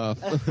paying it off.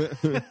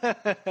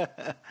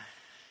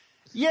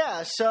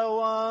 Yeah, so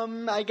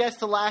I guess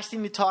the last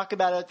thing to talk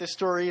about at this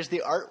story is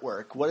the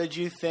artwork. What did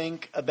you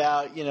think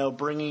about,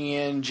 bringing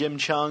in Jim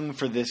Chung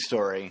for this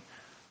story?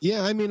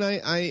 Yeah, I mean,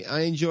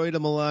 I enjoyed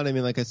him a lot. I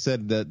mean, like I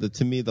said,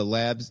 to me, the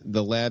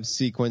lab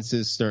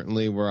sequences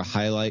certainly were a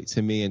highlight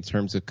to me in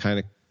terms of kind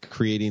of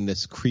creating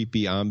this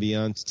creepy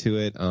ambiance to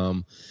it.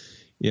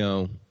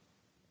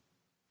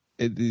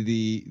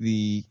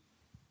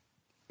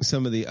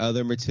 Some of the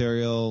other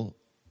material,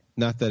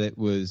 not that it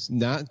was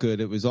not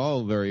good, it was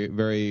all very,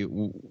 very,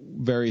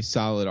 very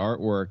solid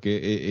artwork.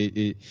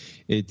 It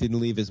didn't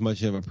leave as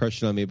much of an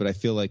impression on me, but I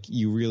feel like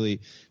you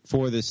really,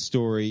 for this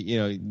story,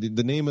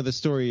 the name of the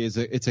story is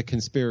it's a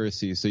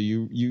conspiracy. So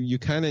you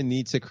kind of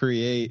need to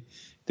create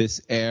this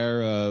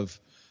air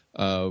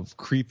of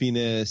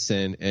creepiness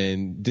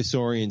and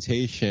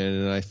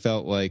disorientation. And I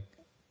felt like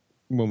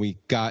when we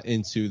got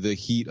into the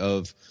heat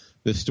of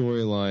the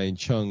storyline,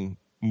 Chung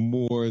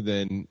more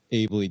than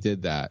ably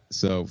did that.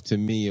 So to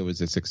me, it was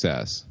a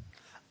success.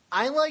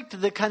 I liked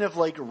the kind of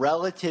like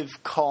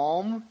relative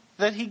calm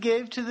that he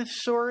gave to the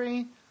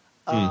story.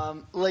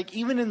 Like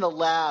even in the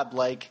lab,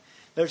 like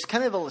there's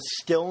kind of a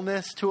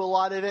stillness to a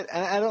lot of it.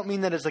 And I don't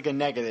mean that as like a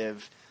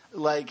negative.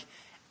 Like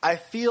I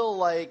feel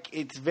like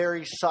it's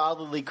very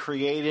solidly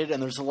created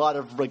and there's a lot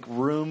of like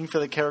room for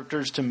the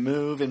characters to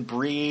move and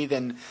breathe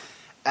and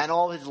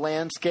all his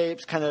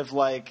landscapes kind of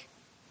like,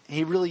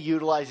 he really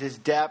utilizes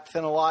depth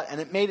and a lot, and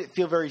it made it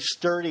feel very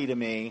sturdy to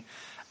me.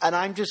 And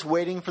I'm just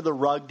waiting for the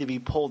rug to be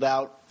pulled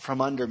out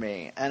from under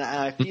me. And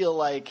I feel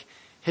like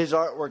his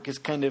artwork is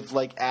kind of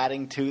like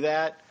adding to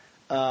that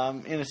in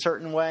a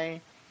certain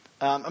way.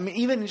 I mean,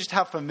 even just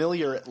how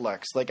familiar it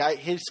looks. Like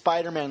his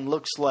Spider-Man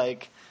looks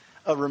like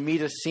a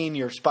Romita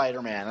Sr.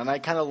 Spider-Man, and I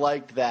kind of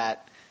liked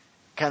that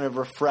kind of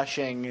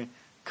refreshing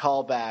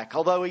callback.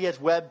 Although he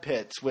has web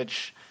pits,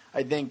 which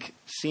I think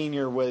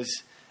Sr.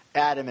 was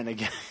adamant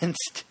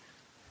against.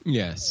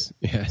 Yes.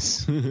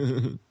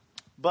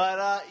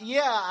 But,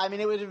 yeah, I mean,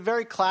 it was a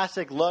very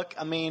classic look.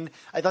 I mean,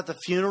 I thought the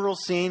funeral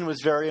scene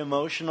was very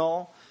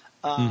emotional.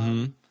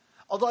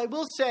 Although I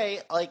will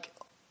say, like,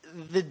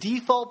 the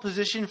default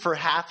position for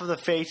half of the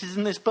faces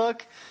in this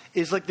book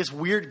is, like, this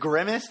weird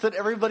grimace that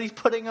everybody's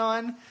putting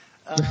on.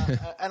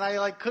 And I,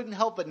 like, couldn't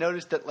help but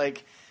notice that,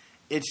 like,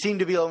 it seemed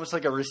to be almost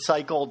like a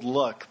recycled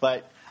look.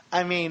 But,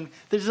 I mean,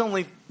 there's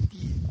only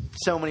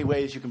so many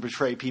ways you can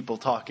portray people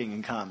talking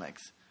in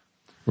comics.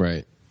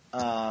 Right.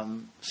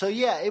 So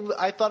yeah,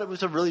 I thought it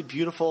was a really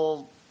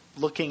beautiful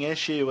looking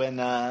issue, and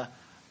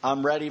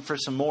I'm ready for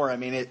some more. I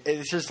mean,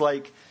 it's just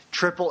like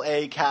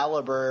AAA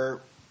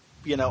caliber,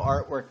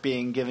 artwork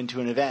being given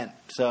to an event.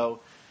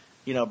 So,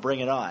 bring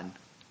it on.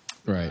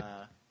 Right.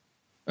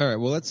 All right.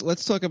 Well,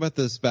 let's talk about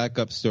this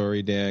backup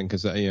story, Dan,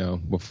 because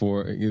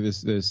before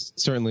there's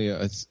certainly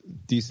a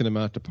decent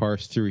amount to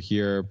parse through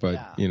here,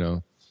 but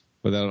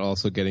without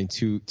also getting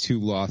too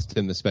lost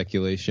in the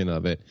speculation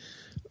of it.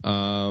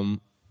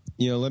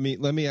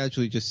 Let me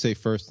actually just say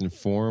first and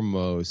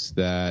foremost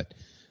that,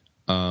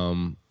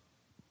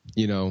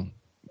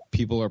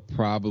 people are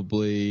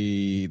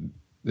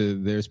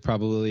there's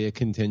probably a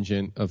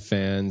contingent of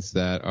fans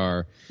that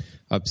are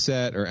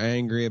upset or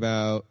angry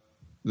about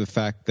the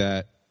fact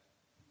that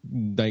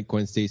Night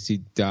Gwen Stacy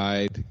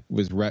died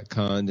was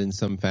retconned in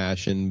some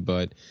fashion.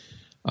 But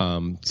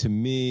to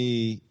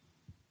me,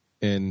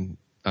 and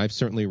I've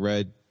certainly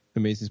read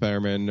Amazing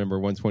Spider-Man number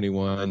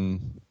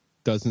 121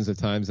 dozens of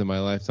times in my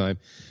lifetime,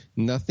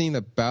 nothing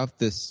about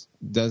this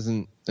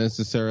doesn't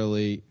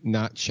necessarily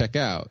not check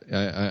out.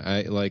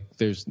 I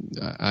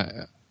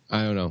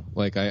don't know.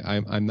 Like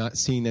I'm not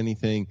seeing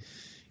anything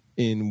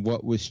in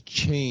what was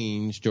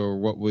changed or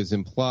what was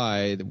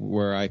implied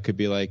where I could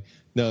be like,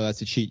 no,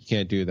 that's a cheat. You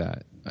can't do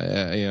that.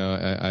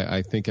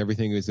 I think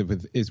everything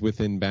is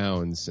within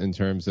bounds in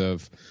terms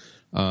of,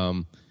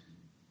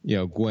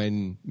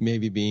 Gwen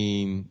maybe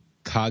being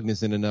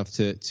cognizant enough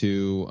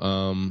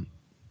to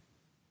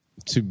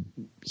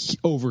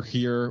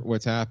overhear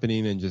what's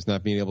happening and just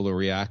not being able to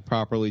react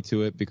properly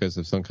to it because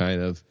of some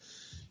kind of,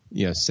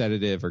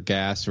 sedative or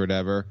gas or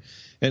whatever.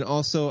 And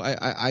also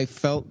I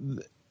felt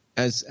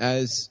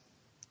as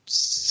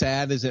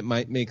sad as it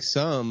might make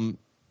some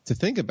to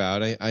think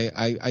about,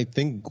 I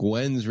think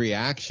Gwen's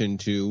reaction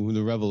to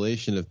the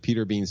revelation of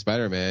Peter being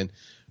Spider-Man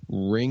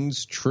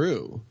rings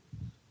true.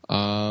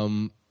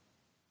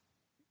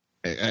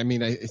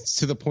 It's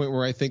to the point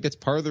where I think it's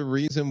part of the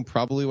reason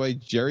probably why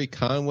Jerry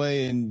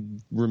Conway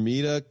and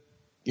Romita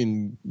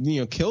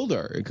killed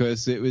her,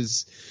 because it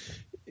was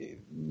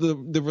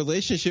the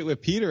relationship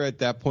with Peter at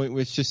that point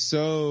was just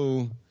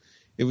it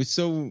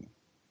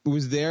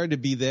was there to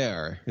be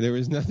there. There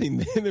was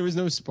nothing, there was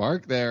no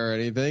spark there or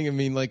anything.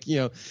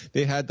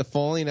 They had the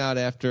falling out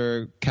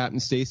after Captain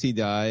Stacy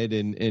died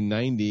in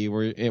 90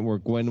 where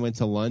Gwen went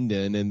to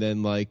London, and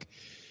then they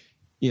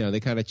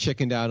kind of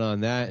chickened out on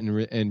that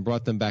and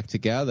brought them back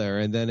together.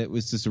 And then it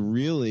was just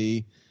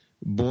really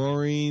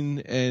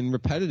boring and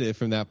repetitive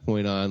from that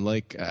point on.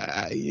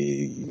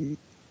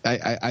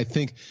 I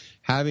think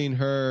having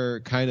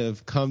her kind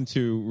of come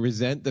to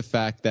resent the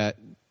fact that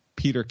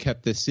Peter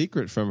kept this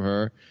secret from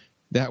her,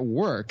 that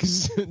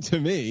works to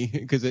me,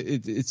 because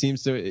it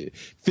seems to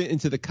fit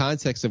into the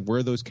context of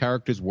where those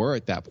characters were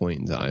at that point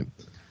in time.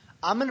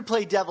 I'm going to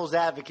play devil's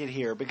advocate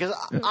here because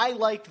I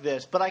liked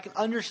this, but I can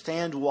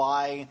understand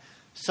why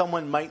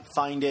someone might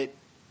find it,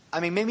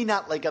 maybe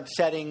not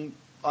upsetting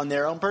on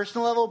their own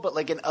personal level, but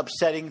an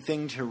upsetting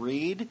thing to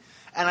read.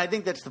 And I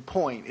think that's the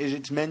point, is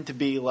it's meant to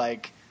be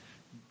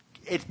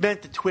it's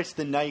meant to twist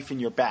the knife in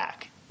your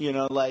back,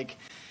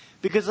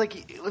 because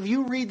if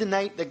you read the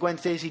night that Gwen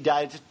Stacy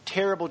died, it's a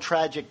terrible,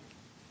 tragic,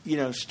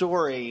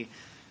 story,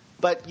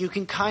 but you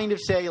can kind of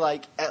say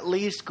at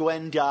least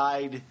Gwen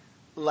died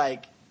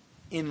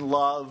in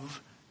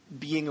love,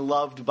 being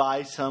loved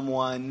by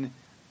someone,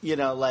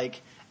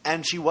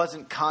 and she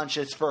wasn't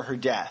conscious for her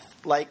death.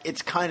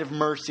 It's kind of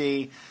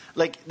mercy.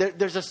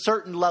 There's a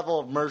certain level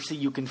of mercy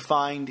you can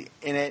find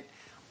in it,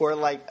 or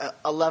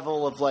a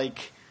level of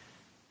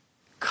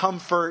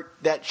comfort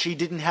that she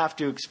didn't have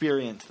to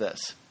experience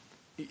this.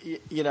 I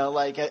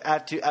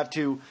have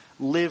to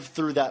live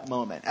through that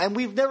moment. And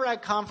we've never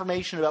had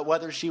confirmation about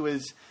whether she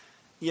was,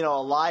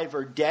 alive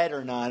or dead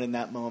or not in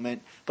that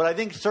moment. But I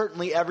think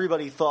certainly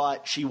everybody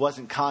thought she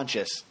wasn't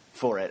conscious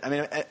for it.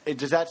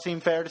 Does that seem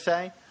fair to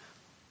say?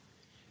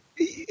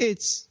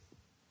 It's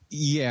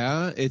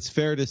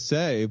fair to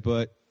say,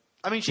 but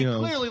she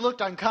clearly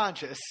looked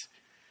unconscious.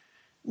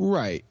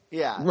 Right.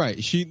 Yeah. Right.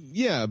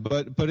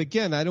 But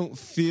again, I don't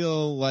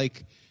feel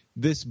like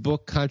this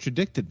book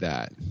contradicted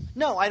that.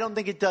 No, I don't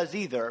think it does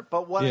either.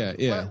 But what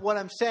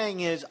I'm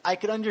saying is I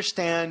could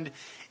understand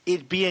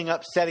it being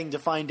upsetting to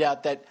find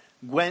out that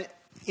Gwen,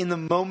 in the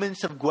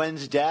moments of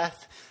Gwen's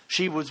death,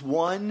 she was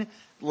one,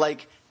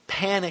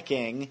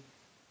 panicking,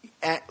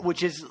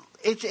 which is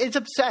it's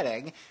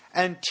upsetting,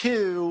 and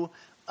two,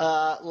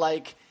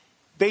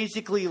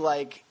 basically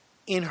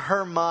in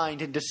her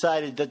mind had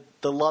decided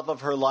that the love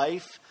of her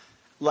life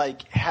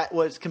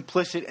was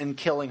complicit in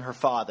killing her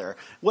father.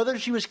 Whether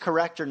she was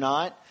correct or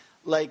not,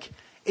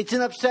 it's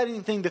an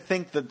upsetting thing to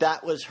think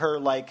that was her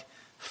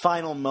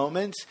final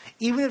moments.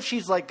 Even if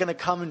she's going to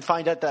come and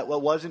find out that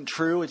what wasn't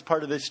true is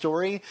part of this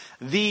story,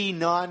 the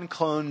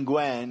non-clone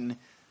Gwen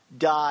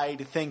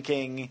died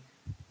thinking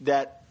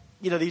that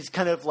these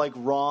kind of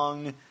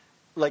wrong,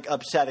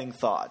 upsetting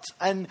thoughts.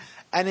 And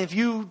if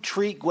you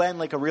treat Gwen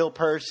like a real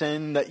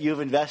person that you've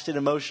invested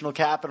emotional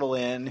capital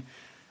in,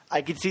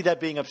 I could see that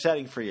being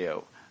upsetting for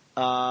you.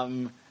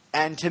 And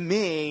to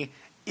me,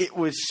 it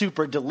was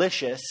super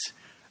delicious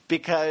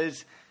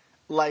because,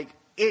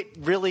 it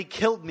really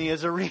killed me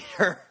as a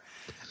reader.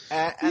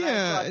 And I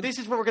thought, this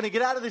is what we're going to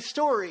get out of this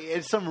story,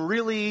 is some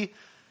really,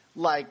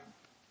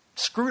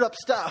 screwed up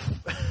stuff.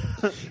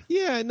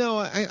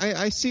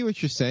 I see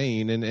what you're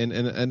saying,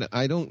 and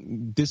I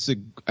don't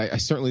disagree. I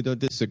certainly don't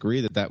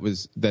disagree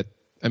that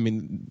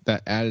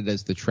added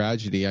as the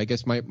tragedy. I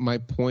guess my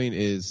point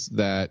is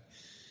that,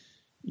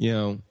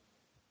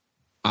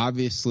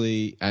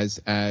 obviously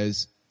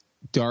as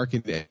dark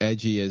and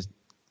edgy as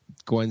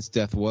Gwen's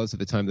death was at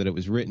the time that it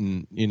was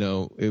written,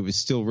 it was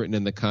still written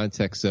in the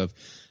context of,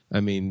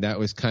 that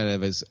was kind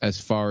of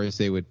as far as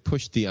they would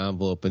push the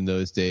envelope in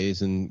those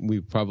days, and we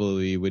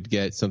probably would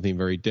get something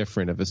very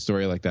different if a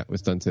story like that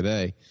was done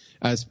today,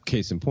 as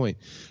case in point.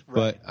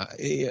 Right. But,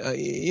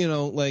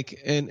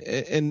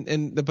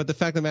 but the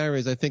fact of the matter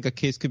is, I think a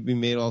case could be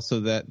made also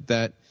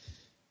that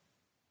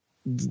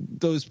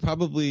those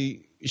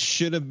probably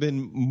should have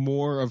been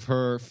more of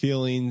her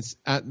feelings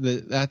at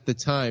the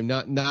time.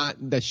 Not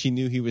that she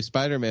knew he was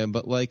Spider-Man,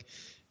 but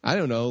I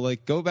don't know,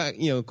 go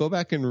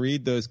back and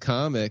read those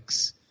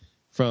comics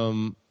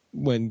from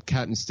when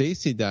Captain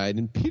Stacy died,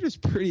 and Peter's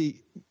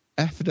pretty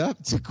effed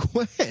up to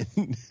Gwen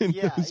in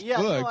those books.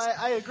 No,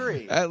 I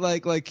agree.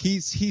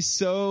 He's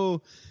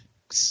so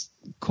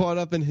caught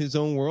up in his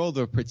own world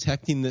of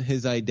protecting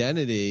his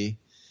identity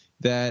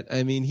that,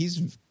 I mean,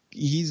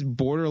 he's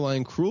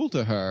borderline cruel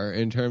to her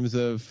in terms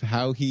of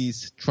how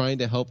he's trying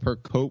to help her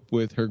cope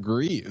with her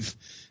grief.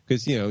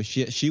 Because, you know,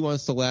 she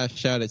wants to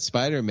lash out at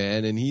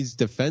Spider-Man and he's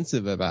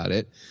defensive about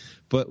it.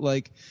 But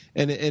like,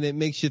 and it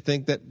makes you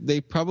think that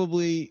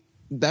probably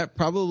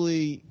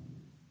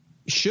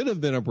should have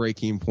been a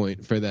breaking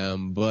point for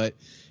them. But,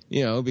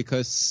 you know,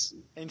 because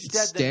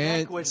instead the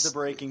neck was the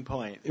breaking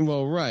point.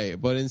 Well, right.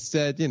 But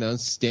instead, you know,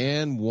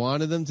 Stan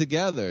wanted them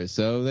together.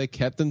 So they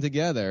kept them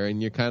together.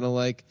 And you're kind of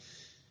like,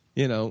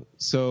 you know,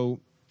 so,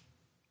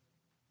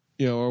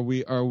 you know,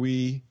 are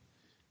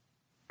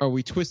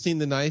we twisting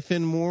the knife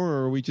in more,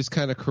 or are we just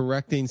kind of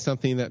correcting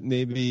something that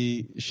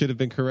maybe should have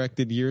been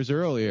corrected years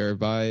earlier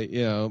by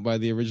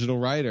the original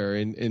writer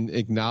and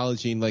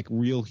acknowledging like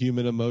real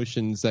human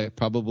emotions that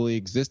probably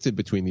existed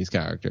between these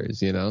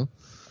characters, you know?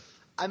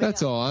 I mean,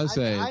 that's all I'm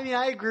saying. I mean,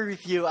 I agree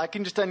with you. I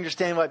can just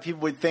understand why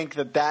people would think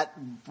that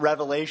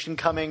revelation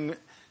coming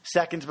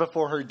seconds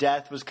before her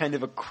death was kind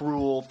of a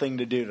cruel thing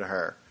to do to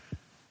her.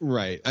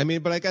 Right. I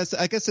mean, but I guess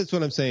that's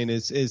what I'm saying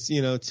is,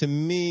 you know, to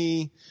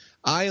me,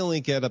 I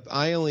only get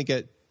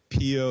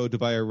PO'd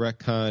by a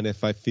retcon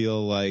if I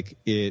feel like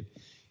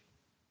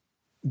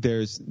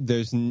there's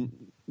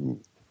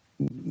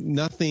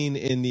nothing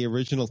in the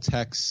original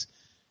text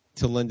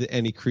to lend it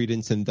any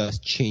credence and thus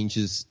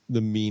changes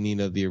the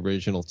meaning of the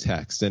original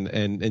text.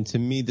 And to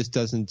me, this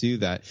doesn't do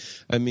that.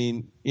 I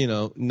mean, you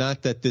know,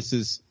 not that this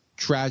is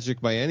tragic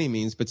by any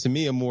means, but to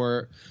me, a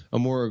more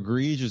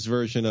egregious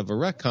version of a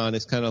retcon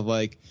is kind of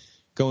like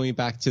going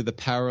back to the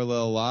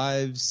Parallel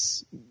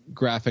Lives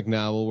graphic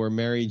novel where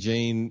Mary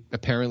Jane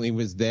apparently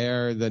was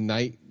there the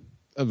night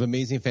of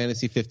Amazing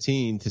Fantasy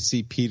 15 to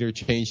see Peter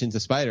change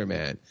into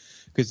Spider-Man.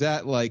 Because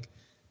that, like,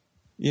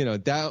 you know,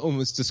 that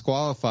almost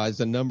disqualifies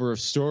a number of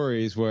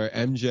stories where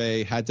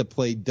MJ had to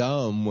play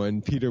dumb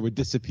when Peter would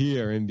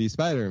disappear and be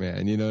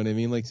Spider-Man. You know what I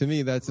mean? Like, to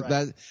me, that's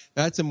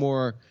a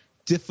more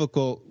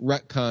difficult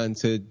retcon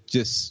to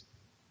just,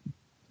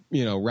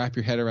 you know, wrap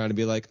your head around and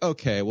be like,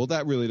 okay, well,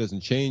 that really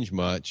doesn't change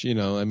much. You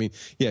know, I mean,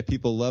 yeah,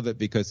 people love it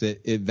because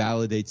it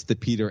validates the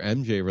Peter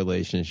MJ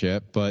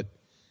relationship, but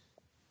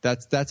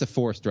that's a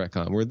forced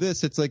retcon. Where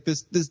it's like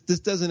this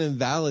doesn't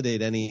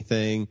invalidate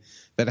anything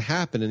that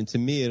happened, and to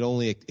me, it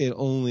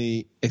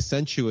only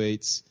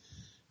accentuates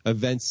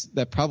events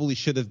that probably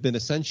should have been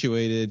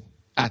accentuated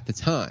at the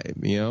time.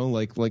 You know,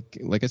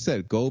 like I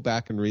said, go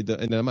back and read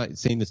and I'm not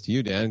saying this to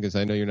you, Dan, because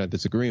I know you're not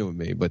disagreeing with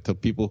me, but to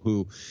people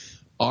who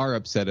are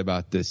upset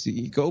about this,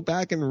 you go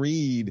back and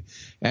read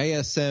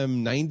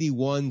ASM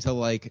 91 to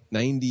like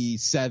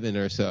 97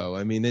 or so.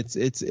 I mean,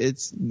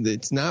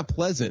 it's not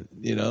pleasant,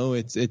 you know.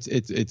 It's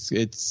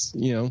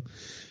you know,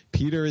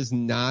 Peter is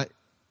not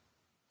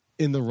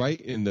in the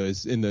right in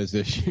those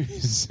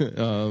issues. You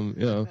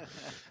know,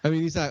 I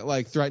mean, he's not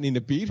like threatening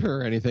to beat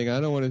her or anything.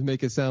 I don't want to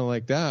make it sound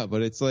like that,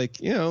 but it's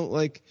like, you know,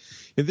 like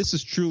if this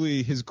is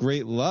truly his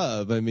great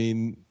love, I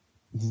mean,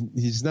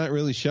 he's not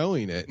really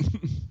showing it.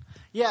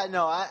 Yeah,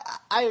 no,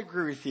 I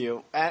agree with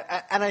you,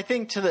 and I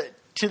think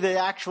to the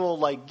actual,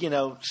 like, you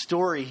know,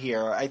 story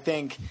here, I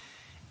think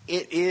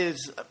it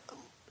is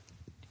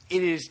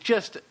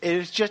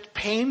just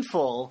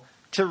painful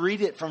to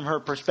read it from her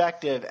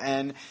perspective,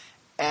 and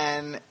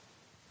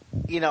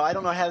you know, I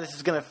don't know how this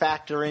is going to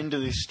factor into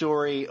the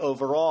story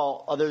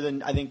overall, other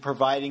than I think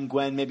providing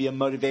Gwen maybe a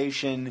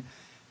motivation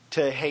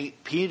to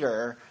hate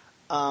Peter,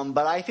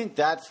 but I think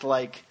that's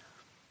like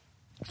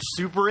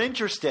super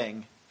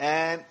interesting.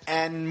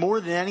 And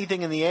more than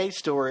anything in the A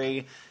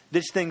story,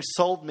 this thing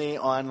sold me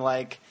on,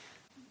 like,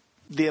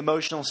 the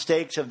emotional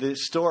stakes of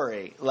this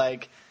story.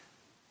 Like,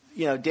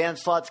 you know, Dan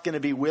Slott's going to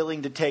be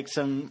willing to take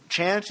some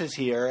chances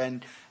here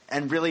and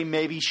really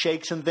maybe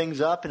shake some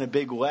things up in a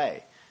big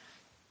way.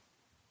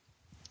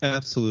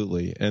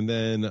 Absolutely. And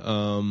then,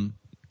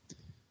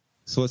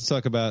 so let's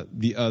talk about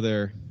the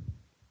other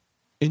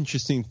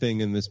interesting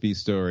thing in this B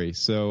story.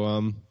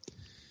 So,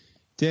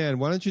 Dan,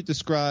 why don't you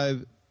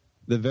describe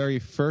the very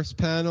first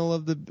panel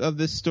of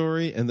this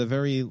story and the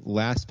very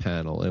last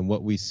panel and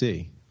what we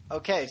see?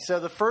 Okay,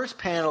 so the first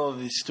panel of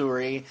this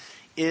story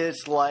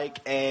is like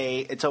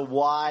it's a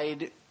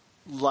wide,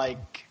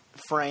 like,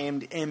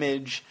 framed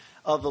image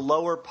of the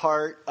lower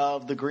part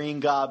of the Green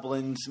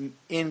Goblin's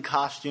in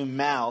costume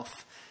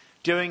mouth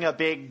doing a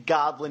big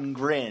goblin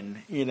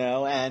grin, you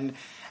know, and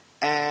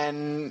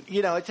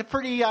you know, it's a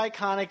pretty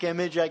iconic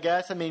image, I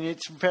guess. I mean,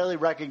 it's fairly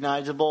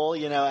recognizable,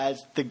 you know, as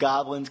the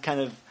Goblin's kind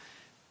of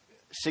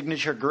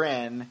signature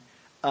grin.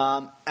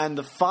 And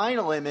the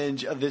final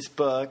image of this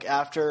book,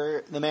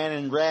 after the Man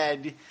in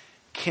Red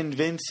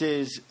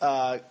convinces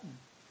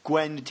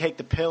Gwen to take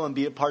the pill and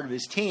be a part of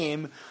his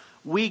team,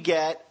 we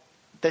get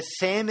the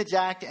same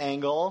exact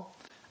angle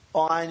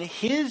on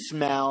his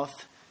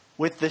mouth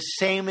with the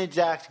same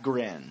exact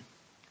grin.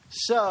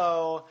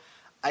 So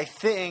I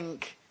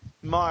think,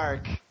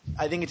 Mark,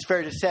 it's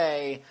fair to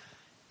say,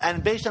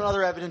 and based on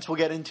other evidence we'll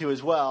get into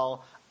as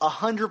well,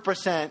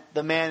 100%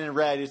 the Man in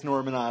Red is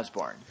Norman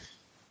Osborn.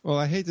 Well,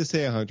 I hate to say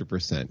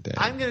 100%, Dan.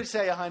 I'm going to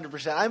say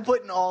 100%. I'm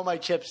putting all my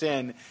chips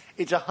in.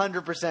 It's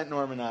 100%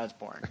 Norman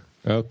Osborn.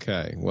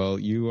 Okay. Well,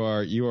 you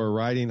are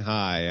riding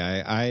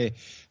high.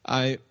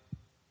 I'm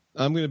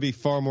going to be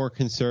far more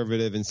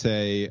conservative and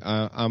say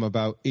I'm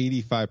about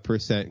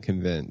 85%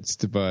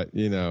 convinced, but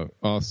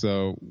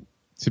also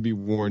to be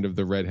warned of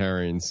the red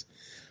herrings.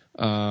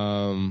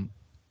 I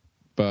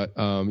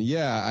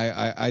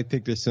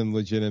think there's some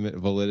legitimate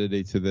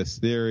validity to this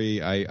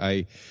theory.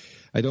 I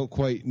don't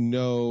quite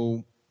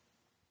know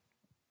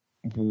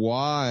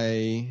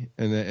why,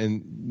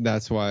 and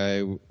that's why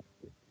I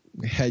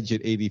hedge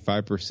at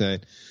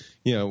 85%.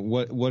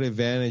 What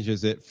advantage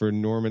is it for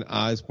Norman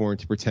Osborn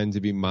to pretend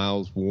to be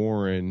Miles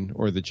Warren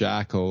or the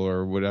Jackal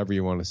or whatever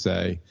you want to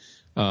say,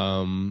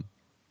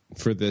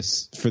 for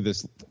this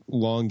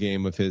long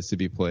game of his to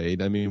be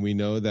played? I mean, we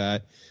know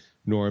that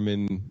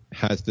Norman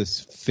has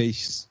this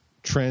face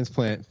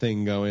transplant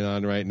thing going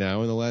on right now,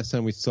 and the last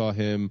time we saw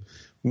him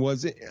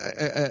was,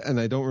 and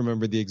I don't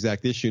remember the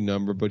exact issue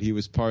number, but he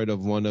was part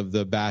of one of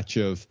the batch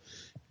of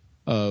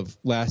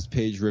last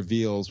page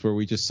reveals where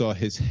we just saw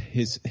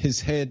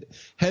his head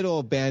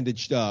all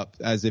bandaged up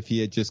as if he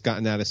had just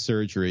gotten out of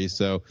surgery.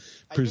 So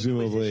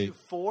presumably, I think it was issue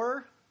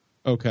 4.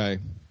 Okay.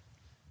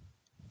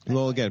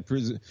 Well, again,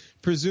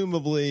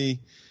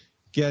 presumably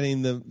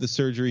getting the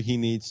surgery he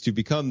needs to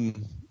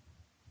become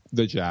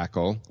the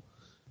Jackal,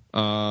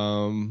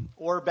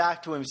 or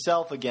back to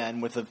himself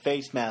again with a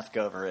face mask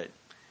over it.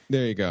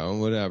 There you go.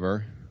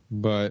 Whatever,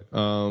 but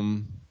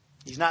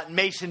he's not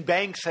Mason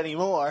Banks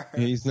anymore.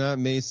 He's not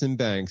Mason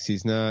Banks.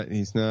 He's not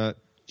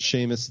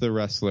Sheamus the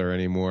wrestler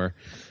anymore.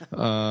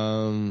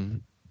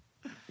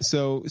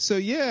 So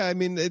yeah, I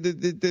mean,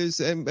 there's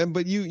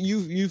but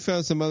you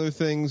found some other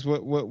things.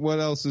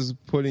 What else is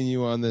putting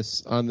you on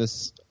this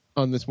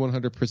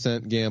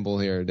 100% gamble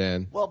here,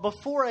 Dan? Well,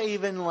 before I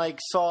even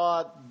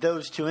saw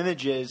those two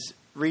images,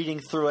 reading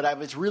through it, I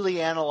was really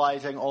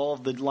analyzing all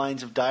of the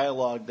lines of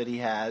dialogue that he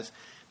has,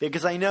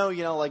 because I know,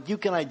 you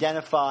can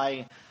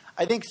identify.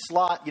 I think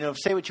Slott,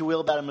 say what you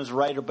will about him as a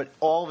writer, but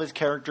all of his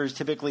characters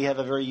typically have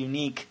a very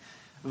unique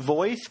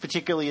voice,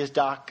 particularly as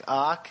Doc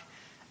Ock.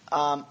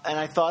 And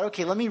I thought,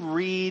 okay, let me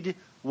read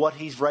what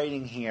he's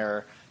writing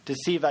here to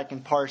see if I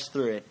can parse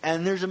through it.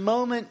 And there's a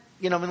moment,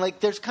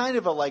 there's kind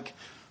of a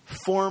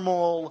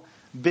formal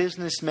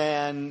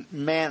businessman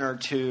manner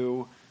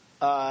to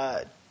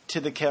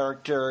the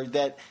character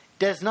that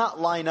does not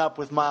line up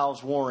with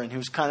Miles Warren,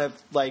 who's kind of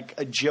like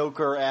a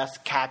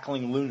Joker-esque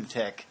cackling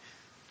lunatic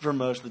for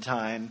most of the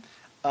time.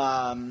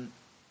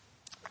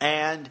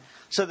 And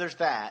so there's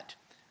that.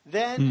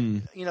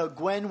 Then,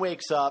 Gwen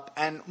wakes up,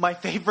 and my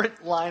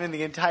favorite line in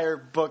the entire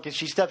book is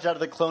she steps out of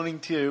the cloning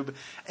tube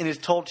and is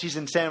told she's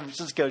in San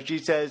Francisco. She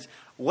says,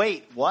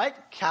 "Wait, what?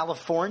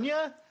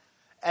 California?"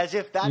 As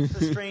if that's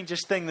the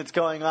strangest thing that's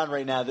going on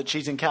right now, that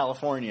she's in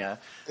California.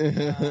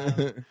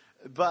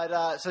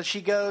 But so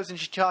she goes and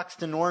she talks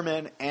to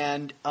Norman,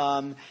 and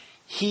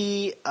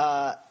he,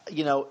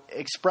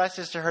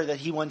 expresses to her that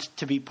he wants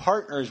to be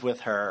partners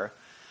with her.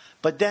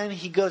 But then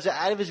he goes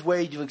out of his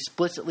way to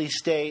explicitly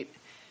state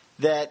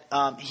that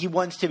he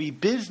wants to be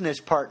business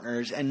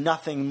partners and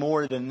nothing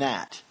more than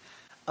that,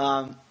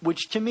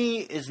 which to me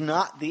is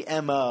not the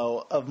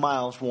MO of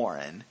Miles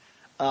Warren.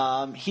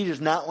 He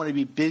does not want to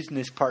be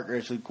business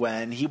partners with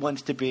Gwen. He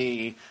wants to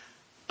be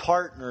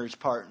partners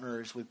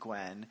with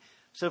Gwen.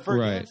 So for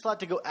Dan Slott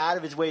to go out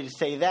of his way to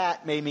say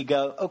that made me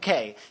go,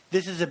 okay,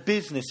 this is a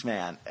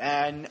businessman.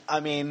 And,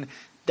 I mean,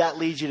 that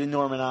leads you to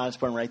Norman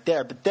Osborn right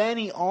there. But then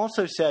he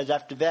also says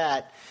after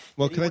that...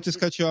 Well, can I just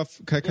cut you off?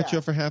 Can I cut you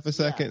off for half a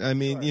second? Yeah, I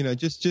mean, sure.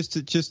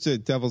 Just to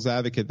devil's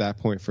advocate that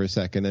point for a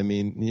second. I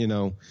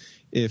mean,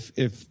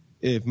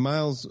 if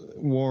Miles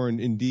Warren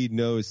indeed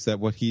knows that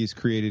what he's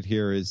created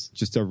here is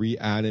just a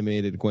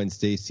reanimated Gwen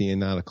Stacy and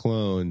not a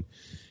clone,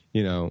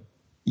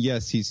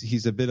 yes,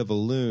 he's a bit of a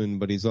loon,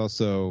 but he's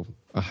also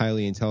a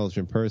highly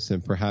intelligent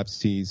person.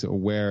 Perhaps he's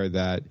aware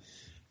that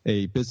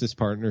a business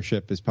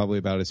partnership is probably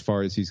about as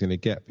far as he's going to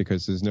get,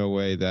 because there's no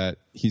way that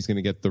he's going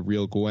to get the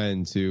real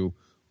Gwen to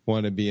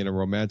want to be in a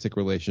romantic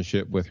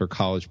relationship with her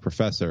college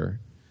professor.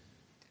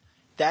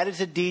 That is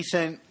a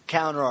decent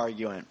counter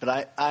argument,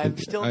 but I'm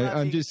still not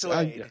I'm just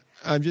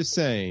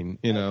saying,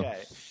 okay.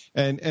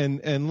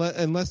 And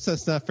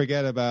let's not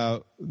forget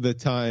about the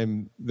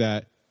time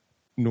that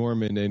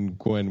Norman and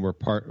Gwen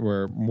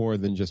were more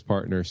than just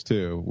partners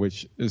too,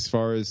 which, as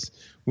far as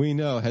we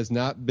know, has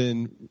not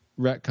been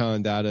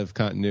retconned out of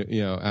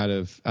continuity, out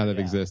of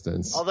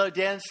existence. Although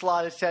Dan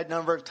Slott has said a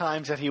number of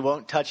times that he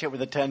won't touch it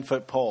with a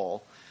 10-foot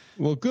pole.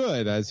 Well,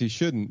 good, as he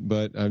shouldn't.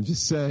 But I'm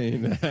just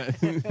saying that,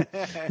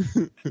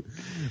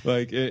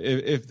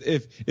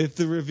 if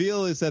the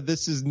reveal is that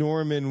this is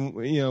Norman,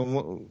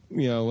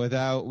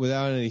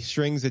 without any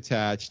strings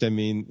attached, I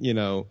mean,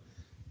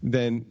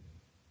 then.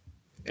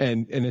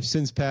 And if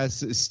Sins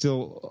Past is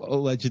still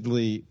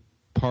allegedly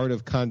part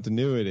of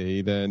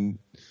continuity, then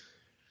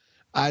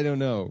I don't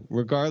know.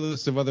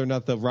 Regardless of whether or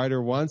not the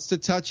writer wants to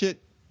touch it,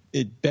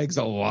 it begs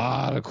a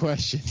lot of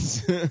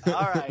questions.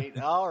 All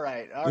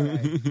right.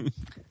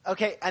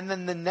 Okay, and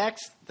then the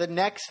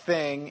next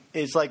thing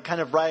is like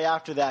kind of right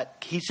after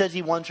that. He says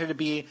he wants her to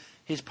be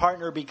his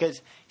partner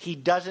because he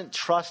doesn't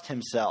trust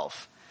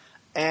himself.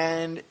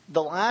 And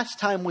the last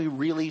time we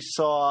really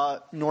saw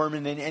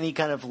Norman in any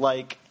kind of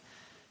like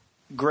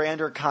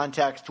grander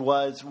context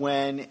was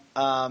when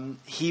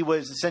he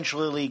was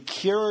essentially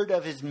cured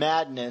of his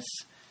madness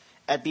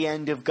at the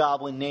end of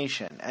Goblin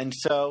Nation. And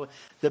so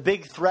the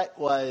big threat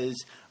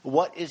was,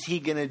 what is he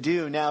going to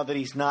do now that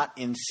he's not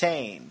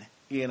insane,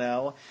 you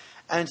know?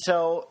 And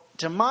so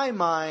to my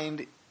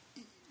mind,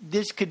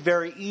 this could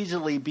very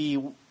easily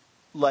be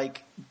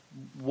like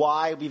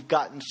why we've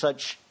gotten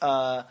such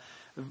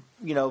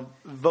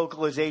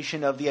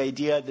vocalization of the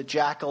idea that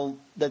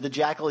the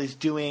Jackal is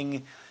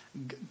doing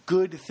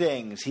good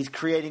things. He's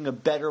creating a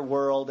better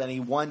world, and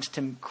he wants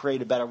to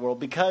create a better world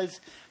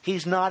because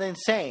he's not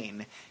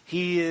insane.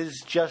 He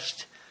is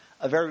just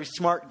a very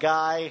smart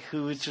guy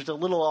who is just a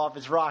little off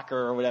his rocker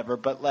or whatever,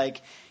 but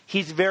like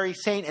he's very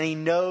sane, and he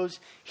knows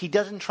he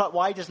doesn't trust.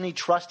 Why doesn't he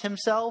trust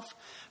himself?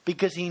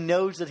 Because he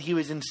knows that he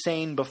was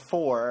insane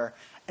before,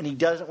 and he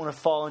doesn't want to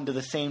fall into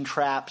the same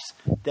traps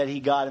that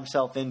he got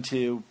himself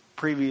into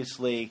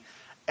previously.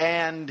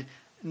 And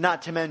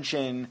not to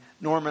mention,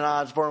 Norman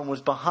Osborn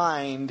was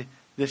behind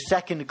the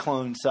second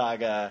Clone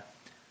Saga.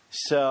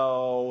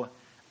 So,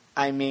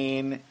 I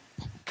mean,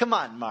 come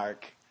on,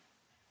 Mark.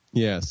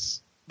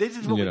 Yes. This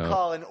is what we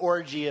call an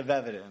orgy of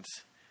evidence.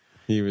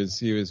 He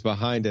was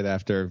behind it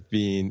after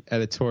being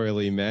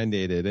editorially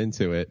mandated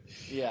into it.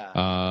 Yeah.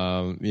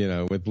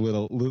 With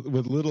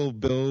little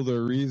build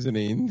or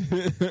reasoning.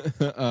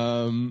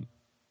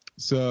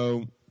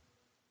 So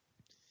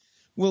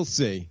we'll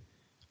see.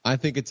 I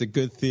think it's a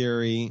good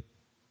theory.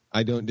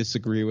 I don't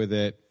disagree with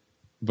it,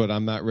 but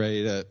I'm not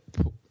ready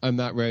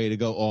to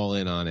go all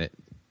in on it.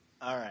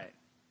 All right.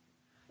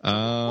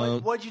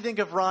 What do you think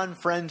of Ron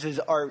Friends'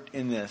 art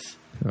in this?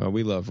 Oh,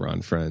 we love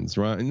Ron Friends.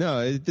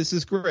 This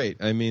is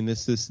great. I mean,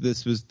 this was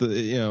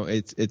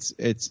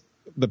it's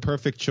the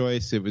perfect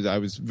choice. I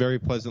was very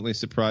pleasantly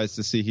surprised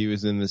to see he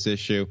was in this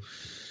issue.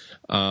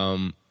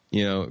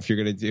 If you're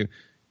going to do,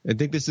 I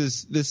think this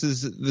is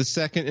the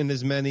second in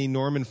as many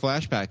Norman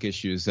flashback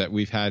issues that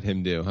we've had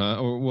him do,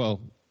 huh?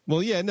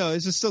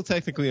 This is still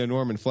technically a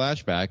Norman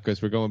flashback because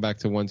we're going back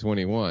to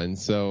 121.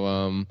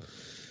 So,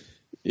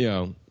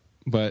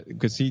 but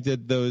because he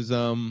did those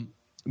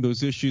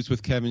issues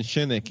with Kevin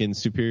Shinnick in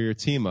Superior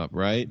Team Up,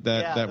 right?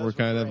 That were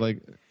kind of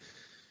like.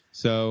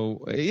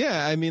 So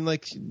yeah, I mean,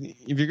 like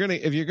if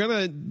you're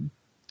gonna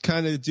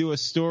kind of do a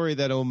story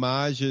that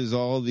homages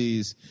all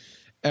these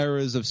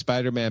eras of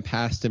Spider-Man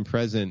past and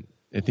present,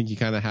 I think you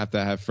kind of have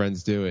to have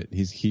Friends do it.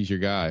 He's your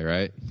guy,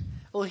 right?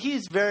 Well,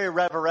 he's very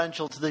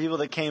reverential to the people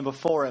that came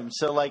before him.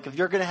 So, like, if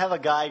you're going to have a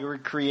guy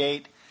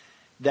recreate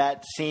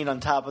that scene on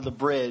top of the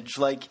bridge,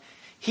 like,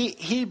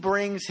 he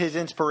brings his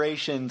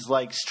inspirations,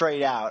 like,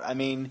 straight out. I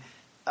mean,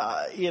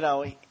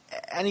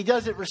 and he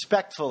does it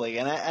respectfully.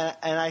 And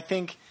I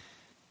think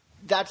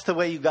that's the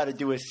way you got to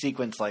do a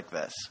sequence like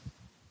this.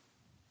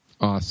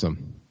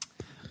 Awesome.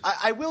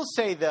 I will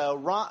say, though,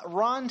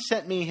 Ron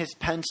sent me his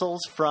pencils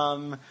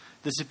from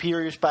the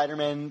Superior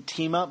Spider-Man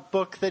team-up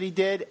book that he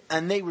did,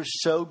 and they were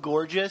so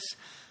gorgeous.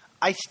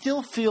 I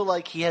still feel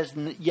like he has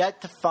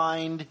yet to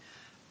find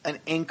an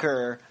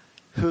inker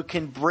who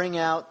can bring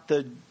out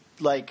the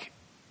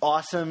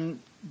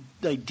awesome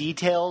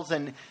details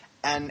and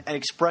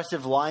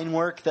expressive line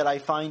work that I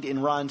find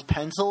in Ron's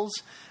pencils.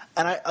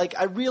 And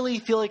I really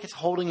feel like it's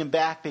holding him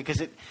back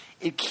because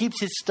it keeps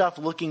his stuff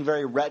looking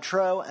very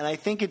retro, and I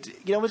think it's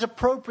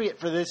appropriate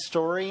for this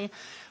story.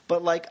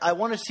 But, I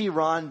want to see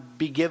Ron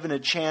be given a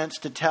chance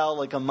to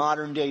tell, a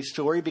modern-day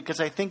story because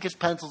I think his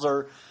pencils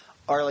are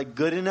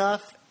good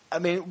enough. I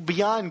mean,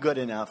 beyond good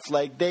enough.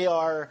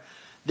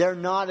 They're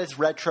not as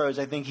retro as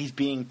I think he's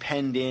being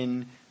penned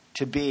in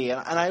to be.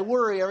 And I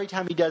worry every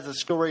time he does a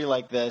story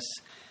like this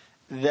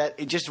that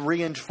it just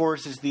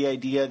reinforces the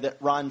idea that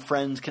Ron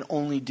Friends can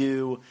only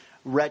do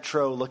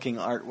retro-looking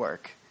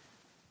artwork.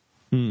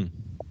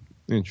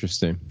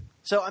 Interesting.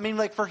 So, I mean,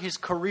 for his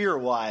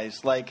career-wise,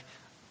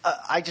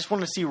 I just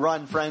want to see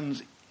Ron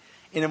Friends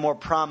in a more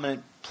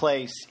prominent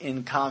place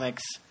in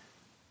comics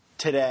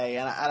today,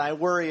 and I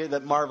worry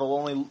that Marvel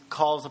only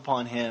calls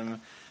upon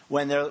him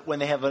when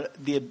they have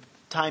the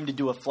time to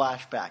do a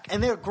flashback.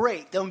 And they're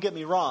great, don't get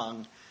me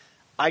wrong.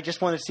 I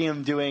just want to see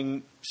him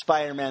doing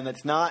Spider-Man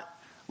that's not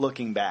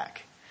looking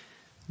back.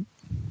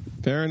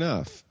 Fair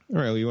enough. All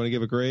right, well, you want to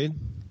give a grade?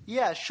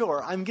 Yeah,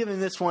 sure. I'm giving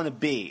this one a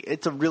B.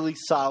 It's a really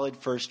solid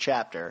first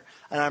chapter.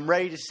 And I'm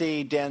ready to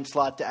see Dan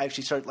Slott to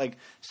actually start,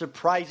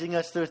 surprising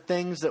us with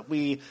things that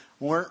we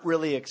weren't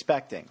really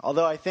expecting.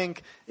 Although I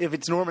think if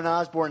it's Norman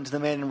Osborn's The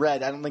Man in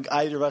Red, I don't think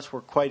either of us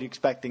were quite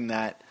expecting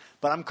that.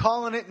 But I'm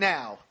calling it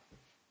now.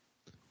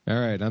 All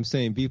right, I'm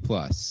saying B+.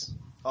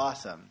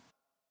 Awesome.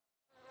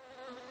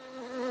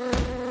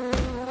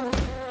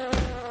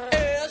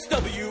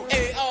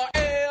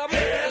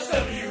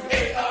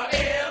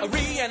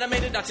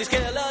 Nazi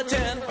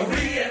skeleton. A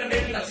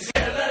reanimated Nazi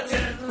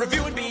skeleton.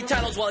 Reviewing BT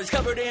he's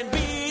covered in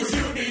bees.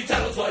 You need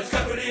titles while he's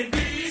covered in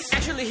bees.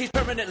 Actually, he's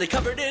permanently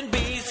covered in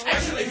bees.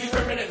 Actually, he's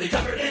permanently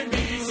covered in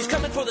bees. He's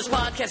coming for this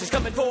podcast, he's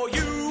coming for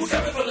you. He's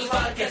coming for this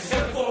podcast, he's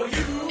coming for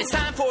you. It's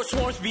time for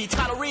Swarmsby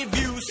title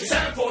reviews. It's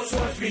time for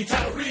Swarmsby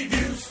title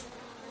reviews.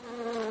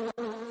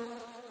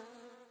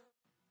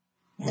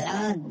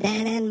 Hello,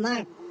 Dan and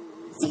Mark.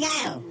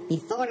 Seagull,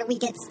 before we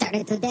get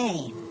started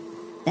today,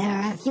 there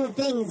are a few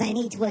things I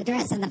need to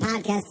address on the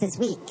podcast this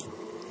week.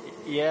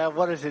 Yeah,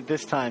 what is it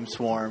this time,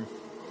 Swarm?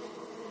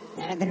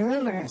 There have been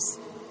rumors.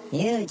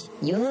 Huge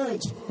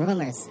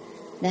rumors.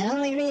 The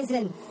only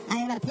reason I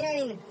am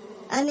appearing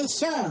on this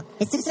show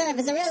is to serve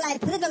as a real-life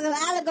political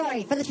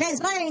allegory for the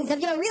transpirings of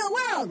your real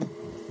world.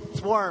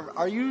 Swarm,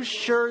 are you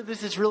sure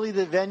this is really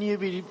the venue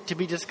to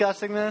be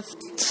discussing this?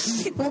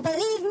 Well,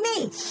 believe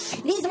me,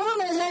 these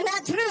rumors are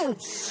not true.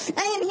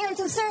 I am here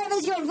to serve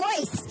as your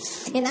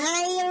voice, and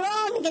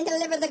I alone can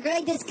deliver the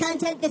greatest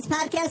content this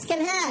podcast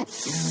can have.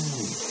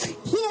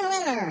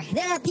 However,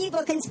 there are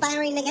people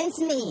conspiring against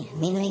me,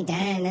 mainly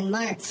Dan and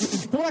Mark,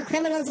 who are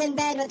criminals in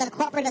bed with the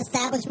corporate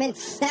establishment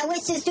that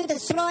wishes to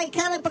destroy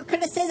comic book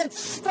criticism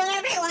for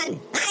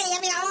everyone. I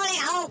am your only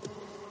hope.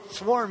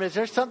 Swarm, is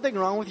there something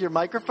wrong with your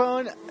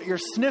microphone? You're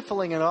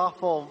sniffling an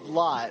awful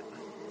lot.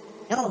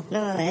 No,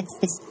 it's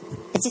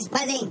just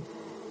buzzing.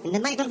 And the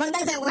microphone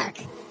doesn't work.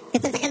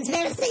 It's a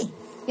conspiracy,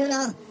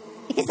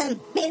 because I'm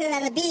made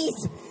out of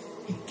bees.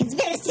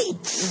 Conspiracy.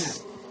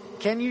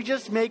 Can you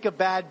just make a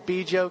bad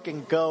bee joke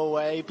and go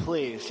away,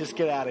 please? Just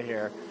get out of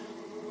here.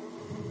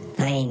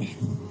 Fine.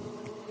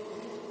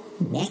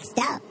 Next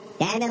up,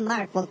 Dan and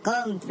Mark will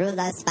comb through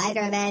the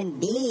Spider-Man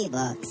bee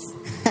books.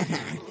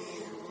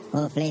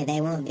 Hopefully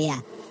they won't be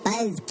a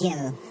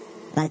buzzkill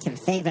about your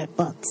favorite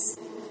books.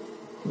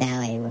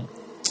 Now I will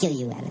kill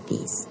you out of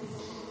bees.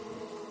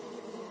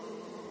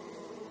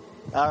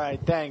 All right,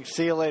 thanks.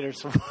 See you later,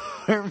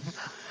 Swarm.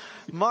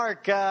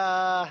 Mark,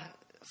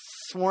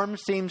 Swarm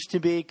seems to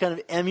be kind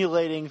of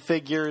emulating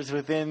figures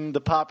within the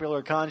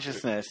popular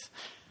consciousness.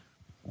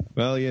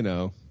 Well,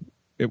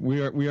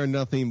 we are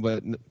nothing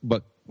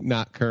but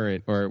not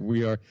current, or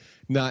we are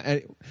not.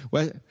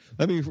 Well,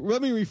 let me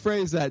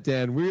rephrase that,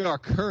 Dan. We are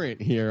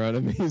current here on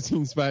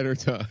Amazing Spider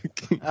Talk.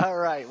 All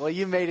right. Well,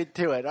 you made it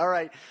to it. All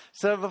right.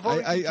 So before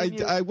we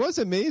continue, I was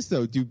amazed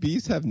though. Do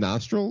bees have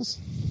nostrils?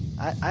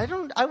 I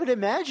don't. I would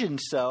imagine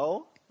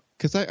so.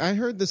 Because I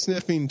heard the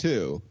sniffing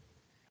too.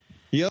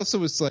 He also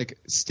was like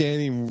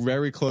standing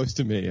very close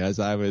to me as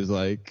I was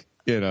like,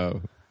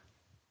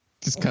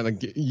 just kind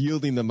of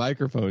yielding the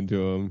microphone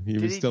to him. He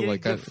was still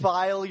like,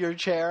 defile your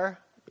chair?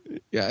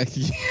 Yeah,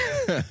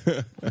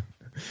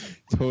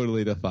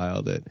 totally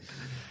defiled it.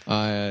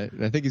 I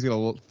think he's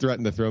going to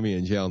threaten to throw me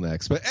in jail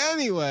next. But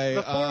anyway,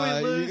 before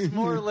we lose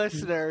more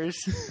listeners,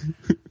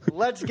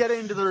 let's get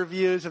into the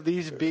reviews of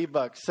these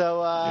bee-books.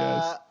 So,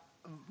 yes.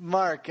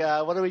 Mark,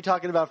 what are we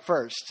talking about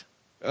first?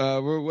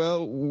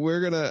 We're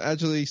going to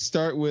actually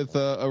start with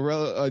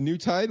a new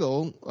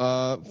title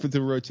for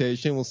the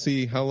rotation. We'll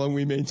see how long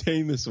we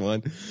maintain this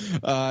one.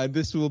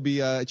 This will be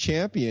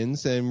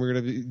Champions, and we're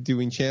going to be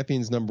doing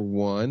Champions number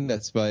 1.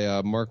 That's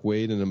by Mark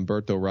Waid and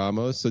Humberto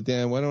Ramos. So,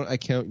 Dan, why don't I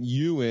count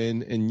you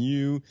in, and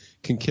you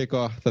can kick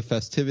off the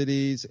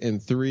festivities in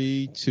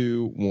 3,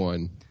 2,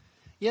 1.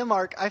 Yeah,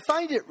 Mark, I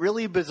find it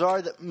really bizarre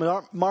that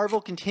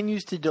Marvel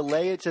continues to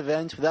delay its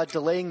events without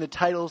delaying the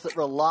titles that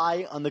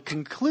rely on the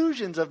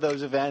conclusions of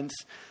those events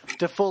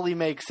to fully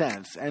make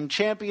sense. And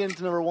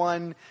Champions number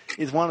 1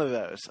 is one of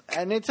those.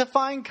 And it's a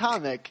fine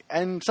comic,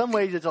 and in some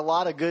ways it's a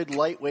lot of good,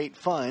 lightweight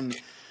fun.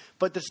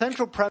 But the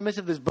central premise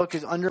of this book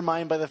is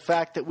undermined by the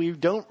fact that we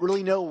don't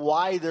really know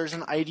why there's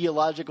an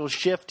ideological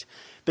shift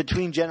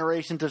between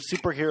generations of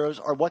superheroes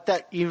or what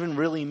that even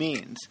really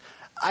means.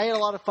 I had a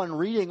lot of fun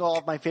reading all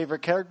of my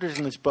favorite characters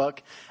in this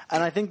book,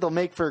 and I think they'll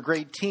make for a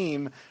great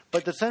team.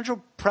 But the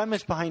central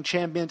premise behind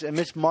Champions and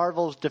Ms.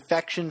 Marvel's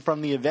defection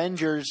from the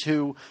Avengers,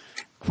 who,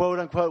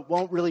 quote-unquote,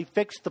 won't really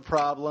fix the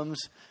problems,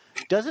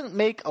 doesn't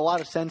make a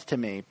lot of sense to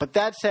me. But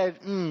that said,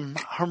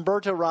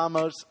 Humberto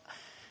Ramos,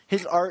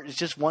 his art is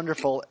just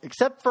wonderful,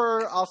 except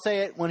for, I'll say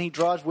it, when he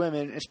draws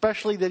women,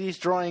 especially that he's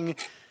drawing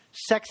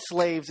sex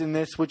slaves in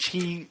this, which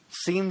he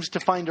seems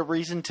to find a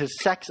reason to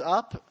sex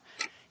up.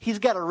 He's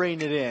got to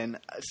rein it in,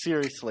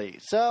 seriously.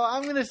 So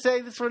I'm going to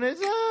say this one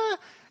is,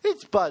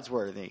 it's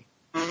buzzworthy.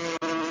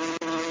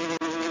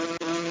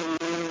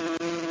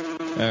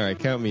 All right,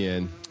 count me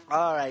in.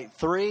 All right,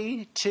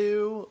 3,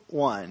 2,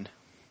 1.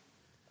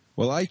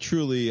 Well, I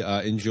truly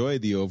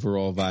enjoyed the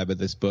overall vibe of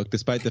this book,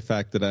 despite the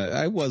fact that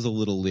I was a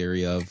little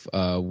leery of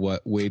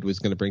what Waid was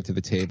going to bring to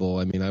the table.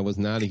 I mean, I was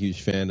not a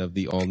huge fan of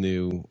the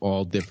all-new,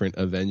 all-different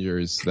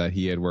Avengers that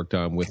he had worked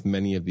on with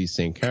many of these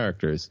same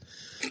characters.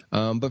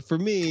 But for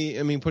me,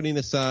 I mean, putting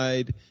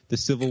aside the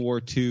Civil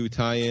War II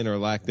tie-in or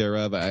lack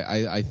thereof,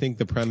 I think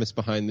the premise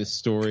behind this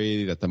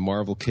story, that the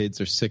Marvel kids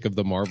are sick of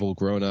the Marvel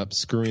grown-ups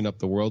screwing up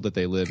the world that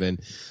they live in,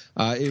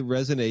 it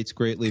resonates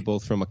greatly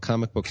both from a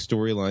comic book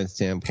storyline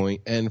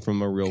standpoint and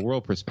from a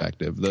real-world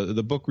perspective.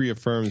 The book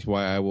reaffirms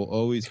why I will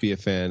always be a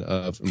fan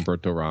of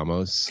Humberto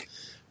Ramos.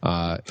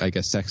 I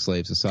guess sex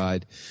slaves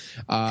aside.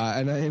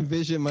 And I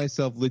envision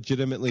myself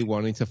legitimately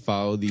wanting to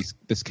follow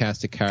this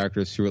cast of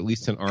characters through at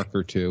least an arc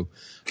or two.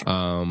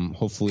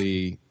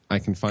 Hopefully I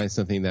can find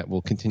something that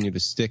will continue to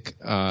stick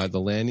the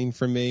landing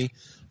for me.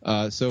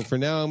 So for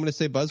now, I'm going to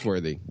say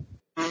buzzworthy.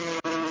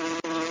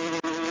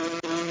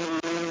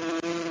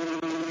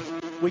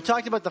 We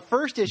talked about the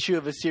first issue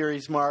of a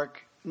series,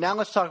 Mark. Now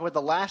let's talk about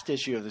the last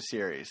issue of the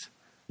series.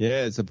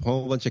 Yeah, it's a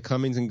whole bunch of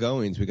comings and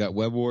goings. We got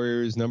Web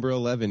Warriors number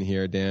 11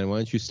 here, Dan. Why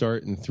don't you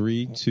start in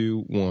 3,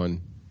 2,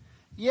 1?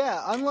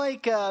 Yeah,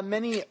 unlike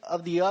many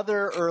of the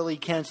other early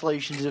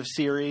cancellations of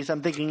series,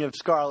 I'm thinking of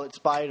Scarlet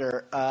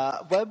Spider,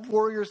 Web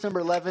Warriors number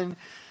 11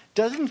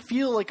 doesn't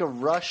feel like a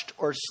rushed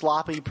or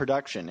sloppy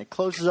production. It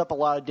closes up a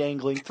lot of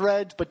dangling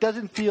threads, but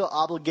doesn't feel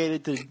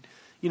obligated to,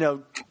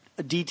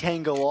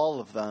 detangle all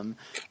of them.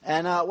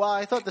 And while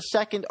I thought the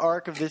second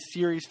arc of this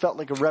series felt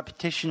like a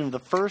repetition of the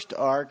first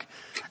arc,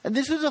 and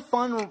this was a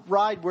fun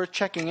ride worth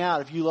checking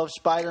out if you love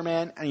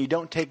Spider-Man and you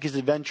don't take his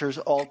adventures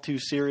all too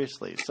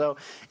seriously. So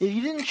if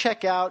you didn't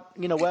check out,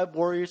 Web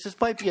Warriors, this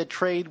might be a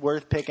trade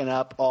worth picking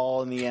up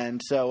all in the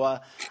end. So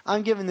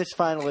I'm giving this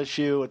final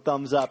issue a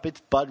thumbs up.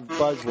 It's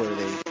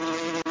buzzworthy.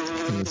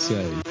 I'm going to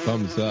say,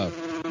 thumbs up.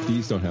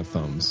 Bees don't have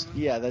thumbs.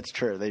 Yeah, that's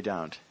true. They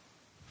don't.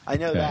 I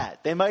know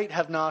that. They might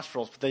have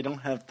nostrils, but they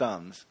don't have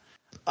thumbs.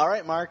 All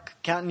right, Mark,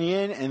 counting you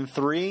in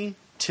 3,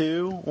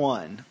 2,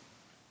 1.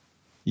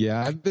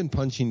 Yeah, I've been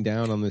punching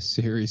down on this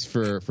series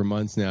for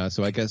months now,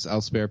 so I guess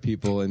I'll spare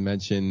people and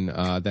mention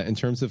that in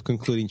terms of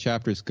concluding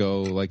chapters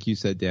go, like you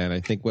said, Dan, I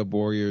think Web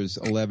Warriors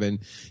 11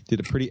 did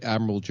a pretty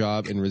admirable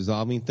job in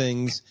resolving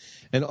things.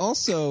 And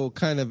also,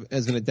 kind of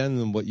as an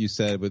addendum to what you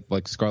said with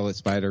like Scarlet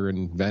Spider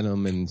and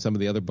Venom and some of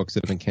the other books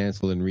that have been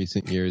canceled in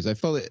recent years, I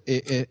felt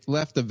it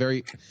left a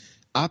very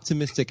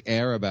optimistic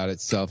air about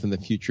itself and the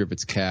future of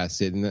its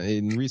cast.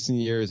 In recent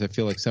years, I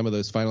feel like some of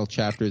those final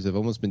chapters have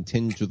almost been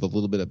tinged with a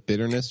little bit of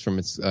bitterness from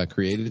its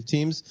creative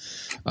teams.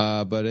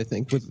 But I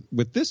think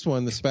with this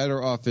one, the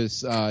Spider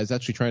Office is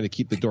actually trying to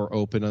keep the door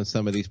open on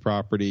some of these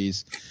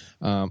properties.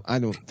 I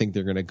don't think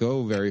they're going to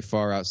go very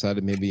far outside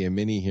of maybe a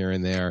mini here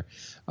and there.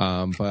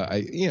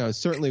 But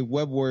certainly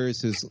Web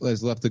Warriors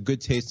has left a good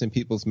taste in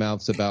people's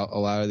mouths about a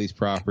lot of these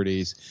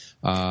properties.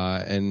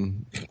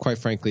 And quite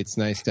frankly, it's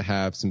nice to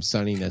have some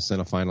sunniness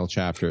in a final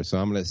chapter. So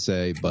I'm going to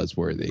say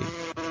buzzworthy.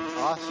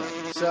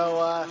 Awesome. So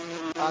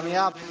on the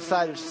opposite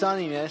side of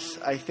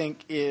sunniness, I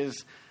think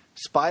is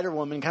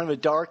Spider-Woman, kind of a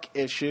dark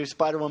issue.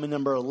 Spider-Woman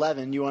number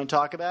 11. You want to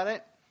talk about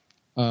it?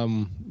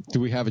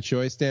 Do we have a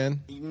choice, Dan?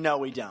 No,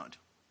 we don't.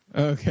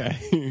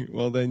 Okay.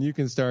 Well, then you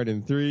can start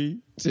in 3,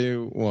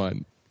 2,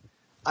 1.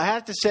 I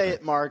have to say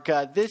it, Mark.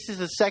 This is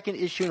the second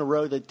issue in a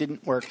row that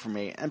didn't work for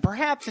me. And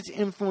perhaps it's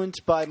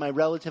influenced by my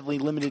relatively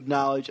limited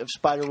knowledge of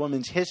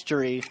Spider-Woman's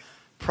history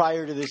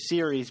prior to this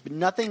series. But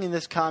nothing in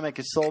this comic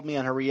has sold me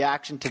on her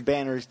reaction to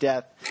Banner's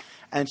death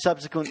and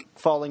subsequent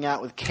falling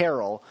out with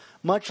Carol,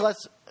 much less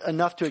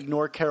enough to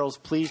ignore Carol's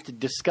pleas to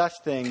discuss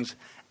things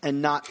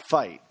and not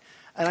fight.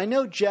 And I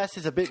know Jess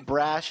is a bit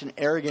brash and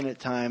arrogant at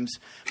times,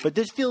 but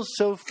this feels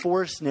so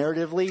forced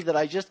narratively that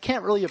I just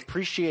can't really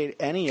appreciate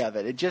any of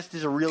it. It just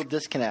is a real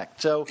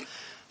disconnect. So,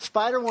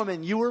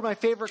 Spider-Woman, you were my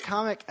favorite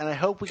comic, and I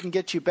hope we can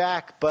get you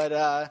back, but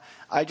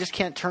I just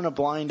can't turn a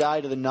blind eye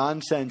to the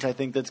nonsense I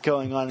think that's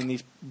going on in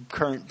these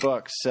current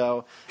books.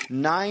 So,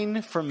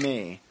 9 from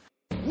me.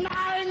 9,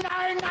 9,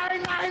 9,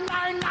 9,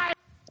 9, 9.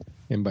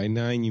 And by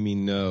 9, you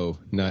mean no,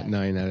 not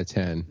 9 out of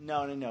 10.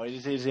 No.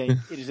 It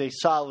is a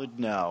solid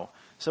no.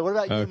 So what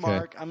about you, Okay.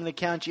 Mark? I'm going to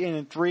count you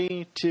in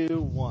 3,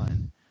 2,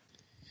 1.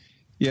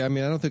 Yeah, I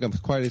mean, I don't think I'm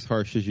quite as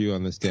harsh as you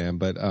on this, Dan,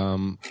 but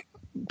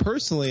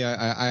personally,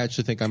 I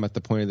actually think I'm at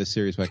the point of the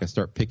series where I can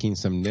start picking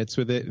some nits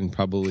with it and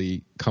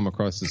probably come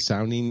across as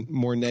sounding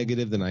more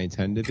negative than I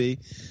intend to be.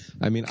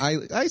 I mean,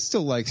 I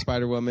still like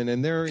Spider-Woman,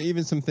 and there are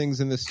even some things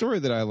in the story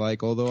that I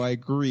like, although I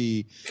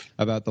agree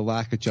about the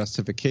lack of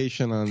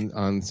justification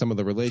on some of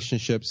the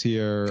relationships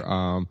here,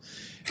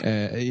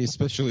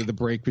 especially the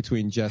break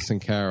between Jess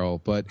and Carol.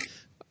 But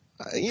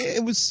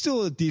it was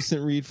still a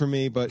decent read for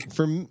me, but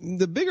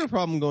the bigger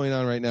problem going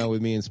on right now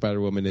with me and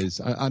Spider-Woman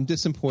is I'm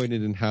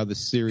disappointed in how the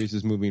series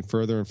is moving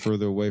further and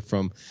further away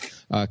from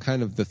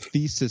kind of the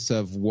thesis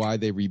of why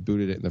they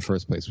rebooted it in the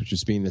first place, which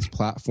is being this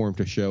platform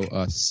to show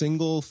a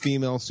single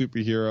female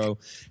superhero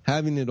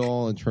having it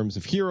all in terms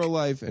of hero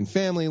life and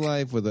family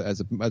life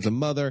as a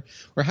mother,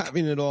 or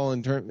having it all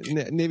in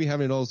maybe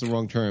having it all is the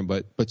wrong term,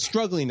 but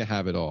struggling to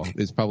have it all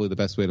is probably the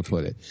best way to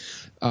put it.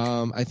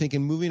 I think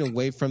in moving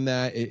away from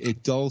that,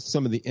 it dulls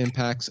some of the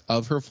impacts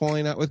of her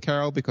falling out with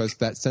Carol, because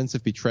that sense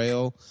of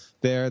betrayal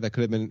there that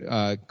could have been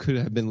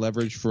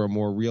leveraged for a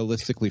more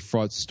realistically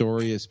fraught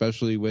story,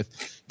 especially with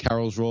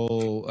Carol's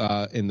role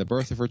in the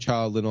birth of her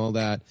child and all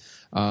that.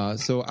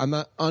 So I'm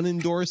not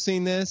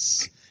unendorsing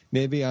this.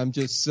 Maybe I'm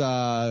just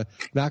not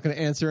going to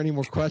answer any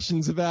more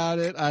questions about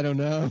it. I don't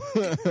know.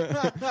 Oh,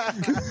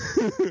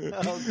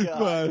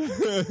 God.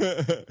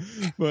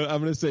 But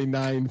I'm going to say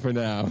 9 for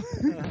now.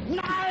 9, 9,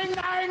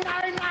 9,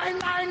 9,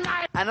 9,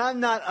 9. And I'm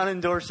not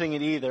unendorsing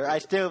it either. I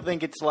still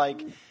think it's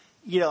like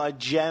a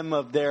gem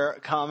of their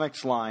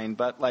comics line,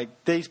 but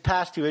like these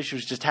past 2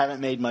 issues just haven't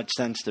made much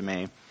sense to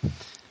me.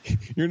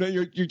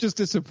 You're just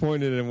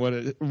disappointed in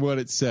what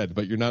it said,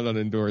 but you're not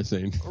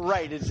unendorsing.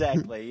 Right,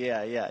 exactly.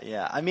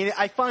 Yeah. I mean,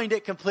 I find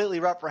it completely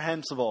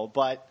reprehensible,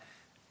 but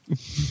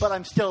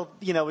I'm still,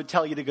 would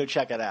tell you to go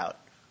check it out.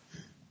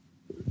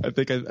 I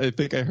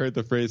think I heard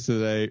the phrase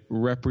today,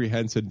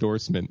 reprehends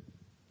endorsement.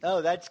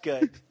 Oh, that's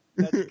good.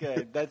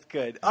 That's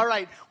good. All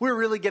right, we're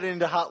really getting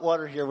into hot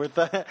water here with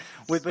potential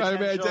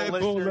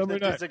listeners that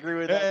disagree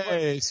with that.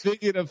 Hey,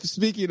 speaking of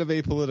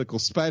apolitical,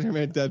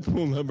 Spider-Man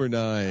Deadpool number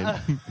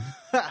 9.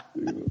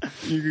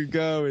 You could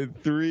go in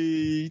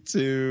 3,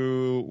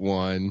 2,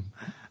 1.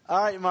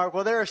 All right, Mark.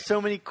 Well, there are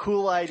so many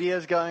cool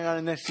ideas going on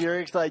in this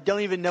series that I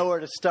don't even know where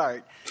to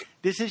start.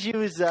 This issue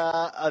is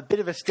a bit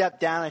of a step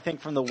down, I think,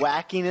 from the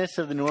wackiness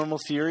of the normal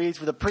series,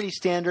 with a pretty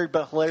standard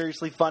but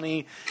hilariously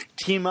funny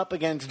team-up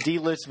against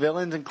D-list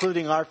villains,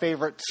 including our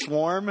favorite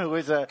Swarm, who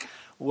is a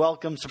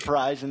welcome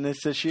surprise in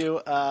this issue.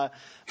 But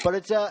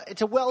it's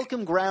a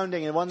welcome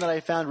grounding and one that I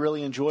found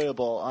really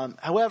enjoyable.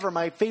 However,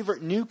 my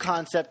favorite new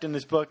concept in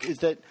this book is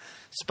that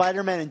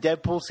Spider-Man and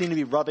Deadpool seem to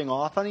be rubbing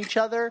off on each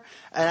other,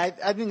 and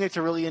I think it's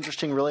a really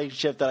interesting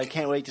relationship that I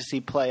can't wait to see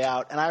play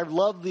out. And I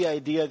love the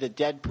idea that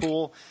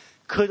Deadpool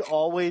could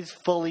always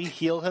fully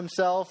heal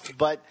himself,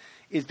 but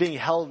is being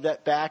held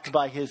back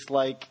by his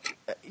I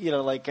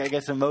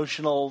guess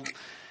emotional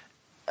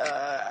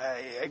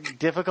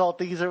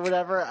difficulties or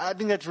whatever. I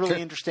think that's really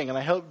interesting, and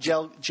I hope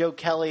Joe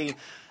Kelly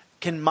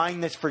can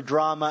mine this for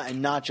drama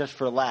and not just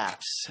for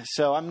laughs.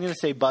 So I'm going to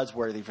say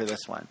buzzworthy for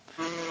this one.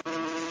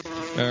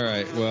 All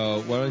right.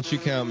 Well, why don't you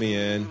count me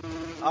in?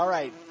 All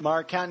right,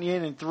 Mark, counting you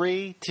in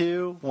 3,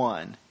 2,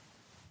 1.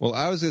 Well,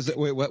 I was going to say,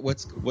 wait,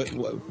 what?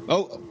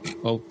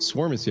 Oh,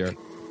 Swarm is here.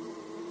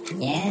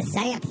 Yes,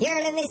 I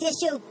appeared in this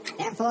issue.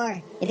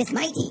 Therefore, it is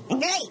mighty and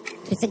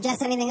great. To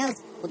suggest anything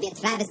else would be a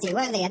travesty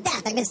worthy of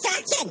death and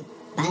destruction.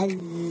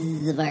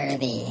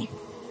 Buzzworthy.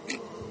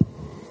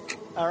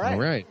 All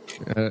right.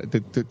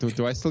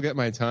 Do I still get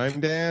my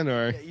time, Dan?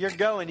 Or you're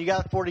going. You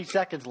got 40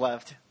 seconds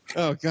left.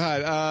 Oh,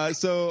 God.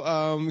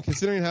 So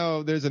considering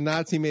how there's a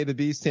Nazi made of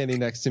beast standing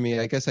next to me,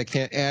 I guess I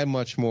can't add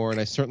much more, and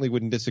I certainly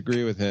wouldn't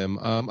disagree with him.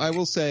 I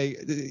will say,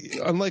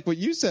 unlike what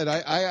you said,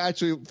 I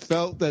actually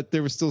felt that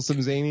there was still some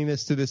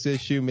zaniness to this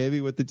issue,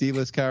 maybe with the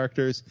D-list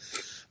characters.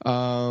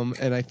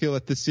 And I feel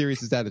that this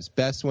series is at its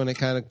best when it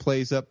kind of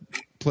plays up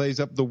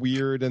the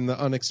weird and the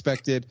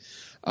unexpected.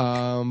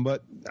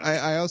 But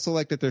I also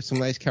like that there's some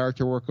nice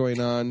character work going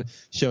on,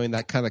 showing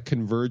that kind of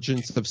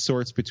convergence of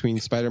sorts between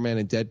Spider-Man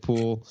and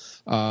Deadpool.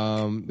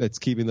 That's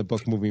keeping the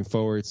book moving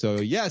forward. So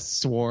yes,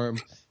 Swarm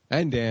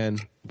and Dan,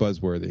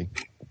 buzzworthy.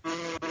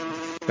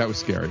 That was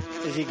scary.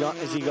 Is he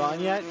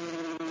gone yet?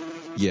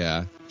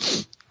 Yeah.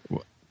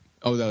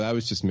 Oh, no, that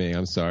was just me.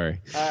 I'm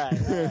sorry. All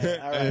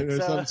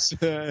right.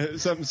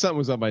 Something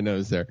was on my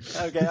nose there.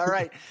 Okay, all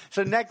right.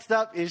 So next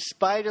up is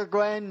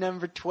Spider-Gwen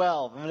number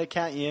 12. I'm going to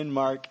count you in,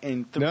 Mark.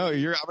 I'm going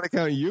to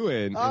count you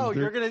in. Oh,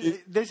 you're going to.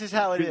 This is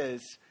how it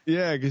is.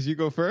 Yeah, because you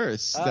go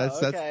first. Oh, that's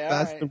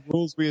the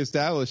rules we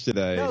established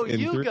today. No,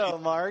 you go,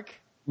 Mark.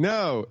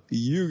 No,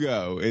 you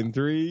go. In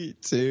 3,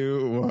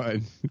 2,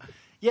 1.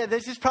 Yeah,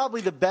 this is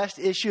probably the best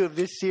issue of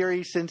this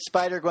series since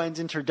Spider-Gwen's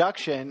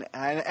introduction,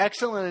 and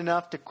excellent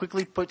enough to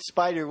quickly put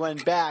Spider-Gwen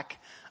back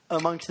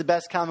amongst the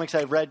best comics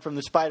I've read from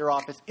the Spider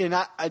Office in,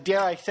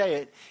 dare I say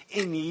it,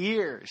 in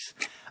years.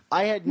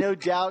 I had no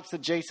doubts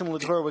that Jason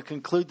Latour would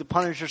conclude the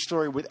Punisher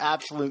story with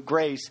absolute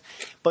grace,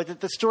 but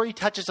that the story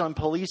touches on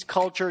police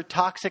culture,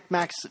 toxic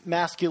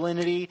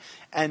masculinity,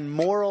 and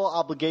moral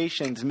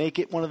obligations make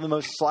it one of the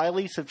most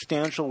slyly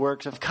substantial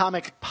works of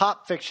comic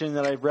pop fiction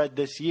that I've read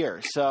this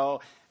year. So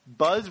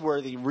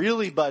buzzworthy,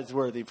 really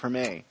buzzworthy for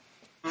me.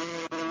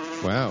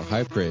 Wow,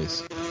 high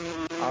praise.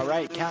 All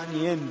right,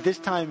 counting you in. This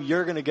time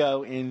you're going to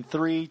go in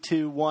 3,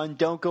 2, 1.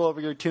 Don't go over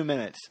your 2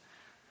 minutes.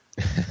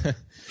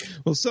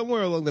 Well,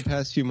 somewhere along the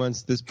past few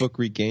months, this book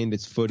regained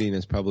its footing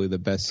as probably the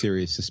best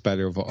series the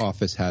Spider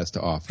Office has to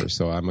offer.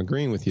 So I'm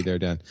agreeing with you there,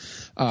 Dan.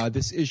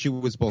 This issue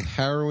was both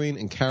harrowing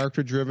and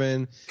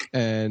character-driven,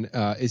 and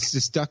it's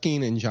just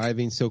ducking and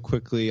jiving so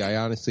quickly. I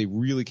honestly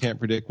really can't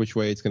predict which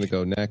way it's going to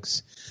go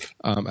next.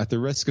 At the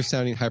risk of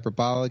sounding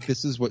hyperbolic,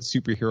 this is what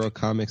superhero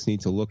comics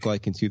need to look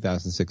like in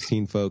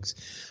 2016, folks.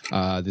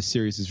 The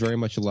series is very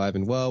much alive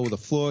and well with a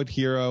flawed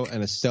hero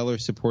and a stellar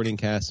supporting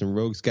cast and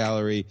rogues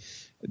gallery.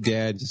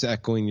 Dad, just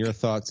echoing your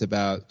thoughts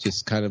about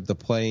just kind of the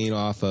playing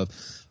off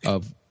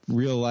of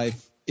real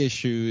life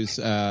issues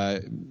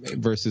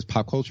versus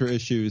pop culture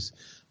issues.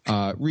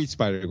 Read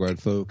Spider-Gwen,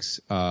 folks.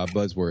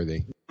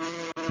 Buzzworthy.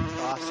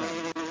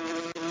 Awesome.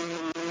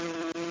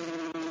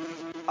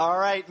 All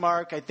right,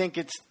 Mark. I think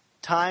it's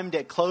time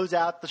to close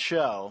out the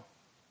show.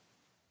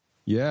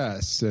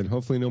 Yes, and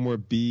hopefully no more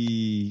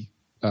bee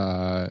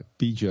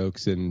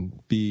jokes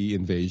and bee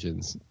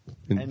invasions.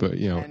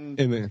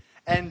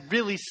 And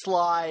really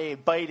sly,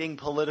 biting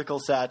political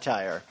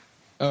satire.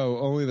 Oh,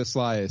 only the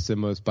slyest and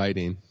most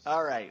biting.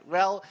 All right.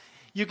 Well,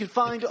 You can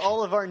find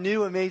all of our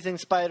new Amazing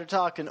Spider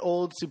Talk and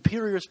old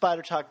Superior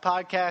Spider Talk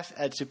podcasts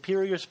at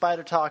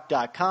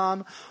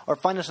superiorspidertalk.com or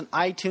find us on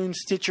iTunes,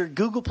 Stitcher,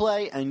 Google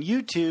Play, and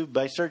YouTube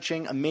by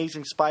searching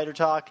Amazing Spider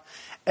Talk.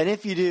 And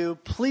if you do,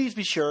 please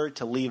be sure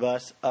to leave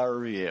us a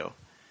review.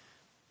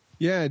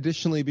 Yeah,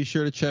 additionally, be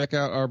sure to check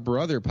out our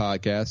brother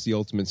podcast, The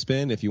Ultimate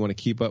Spin, if you want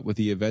to keep up with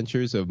the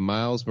adventures of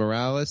Miles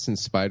Morales and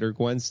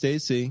Spider-Gwen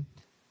Stacy.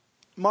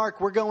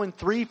 Mark, we're going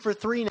 3 for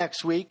 3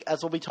 next week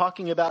as we'll be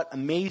talking about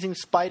Amazing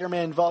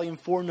Spider-Man Volume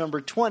 4,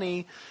 number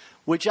 20,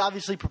 which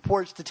obviously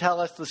purports to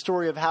tell us the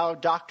story of how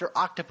Dr.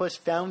 Octopus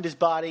found his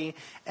body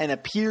and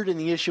appeared in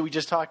the issue we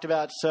just talked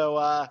about. So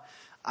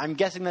I'm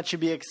guessing that should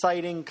be an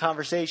exciting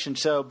conversation.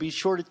 So be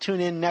sure to tune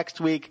in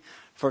next week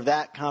for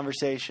that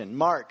conversation.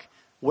 Mark,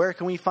 where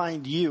can we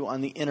find you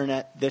on the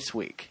internet this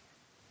week?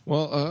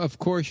 Well, of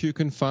course, you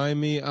can find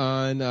me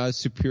on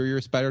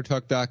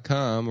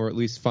SuperiorSpiderTalk.com, or at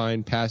least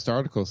find past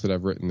articles that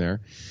I've written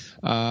there.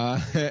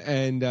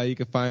 And you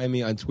can find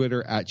me on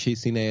Twitter at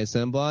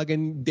ChasingASMblog.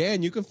 And,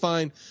 Dan, you can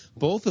find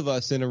both of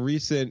us in a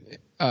recent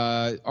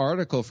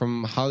article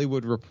from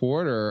Hollywood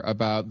Reporter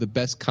about the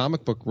best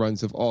comic book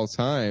runs of all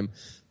time.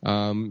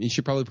 You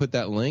should probably put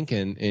that link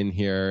in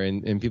here,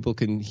 and people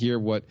can hear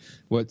what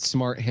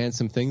smart,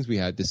 handsome things we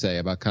had to say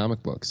about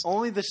comic books.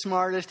 Only the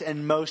smartest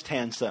and most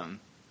handsome.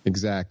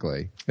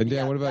 Exactly. And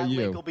Dan, what about that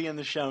you? Link will be in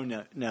the show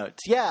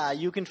notes. Yeah,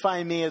 you can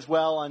find me as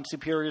well on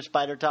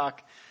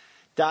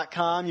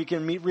SuperiorSpiderTalk.com. You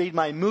can read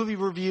my movie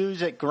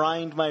reviews at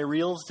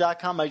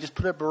GrindMyReels.com. I just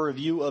put up a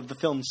review of the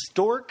film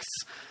Storks,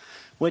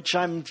 which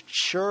I'm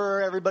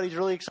sure everybody's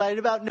really excited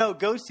about. No,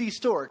 go see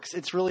Storks.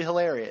 It's really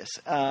hilarious.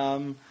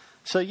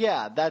 So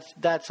yeah,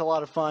 that's a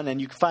lot of fun, and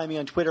you can find me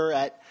on Twitter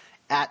at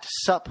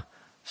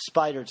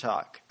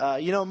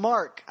SupSpiderTalk.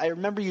 Mark, I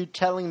remember you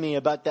telling me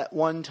about that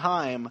one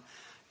time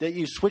that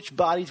you switched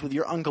bodies with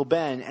your Uncle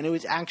Ben, and it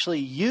was actually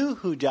you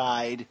who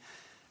died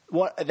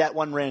that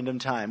one random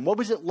time. What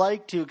was it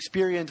like to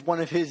experience one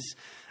of his,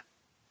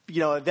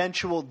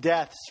 eventual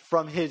deaths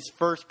from his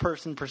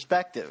first-person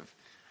perspective?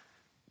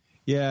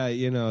 Yeah,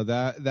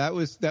 that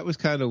was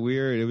kind of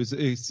weird.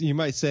 You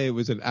might say it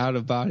was an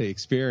out-of-body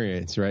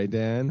experience, right,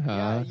 Dan?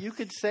 Yeah, you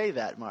could say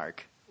that,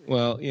 Mark.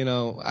 Well,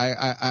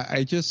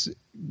 I just,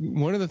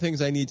 one of the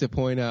things I need to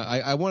point out,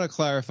 I want to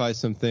clarify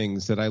some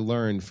things that I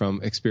learned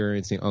from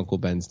experiencing Uncle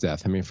Ben's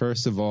death. I mean,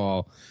 first of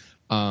all,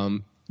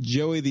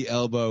 Joey the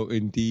Elbow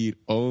indeed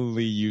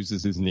only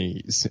uses his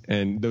knees,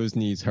 and those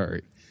knees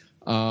hurt.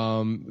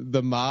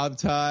 The mob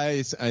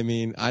ties, I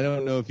mean, I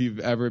don't know if you've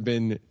ever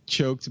been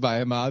choked by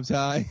a mob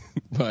tie,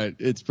 but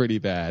it's pretty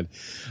bad.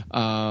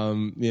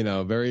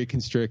 Very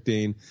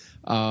constricting.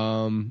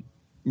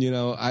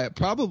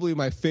 Probably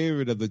my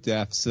favorite of the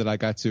deaths that I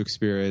got to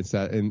experience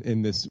that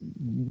in this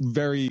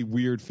very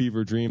weird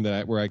fever dream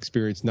where I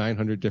experienced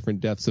 900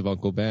 different deaths of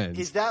Uncle Ben.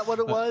 Is that what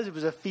it was? It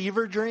was a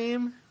fever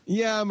dream?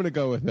 Yeah, I'm going to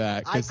go with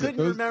that. I couldn't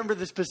remember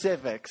the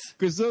specifics.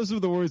 Because those were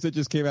the words that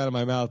just came out of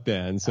my mouth,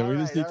 Dan. So we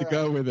just need to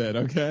go with it,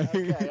 okay?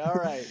 Okay, all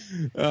right.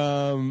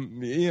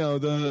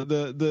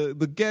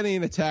 The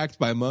getting attacked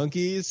by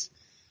monkeys.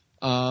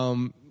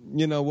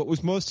 What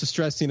was most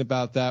distressing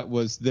about that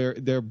was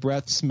their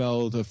breath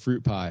smelled of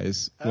fruit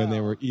pies when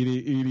they were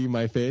eating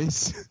my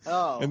face.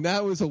 Oh. And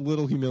that was a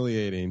little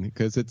humiliating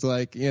because it's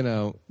like,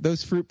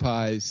 those fruit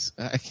pies,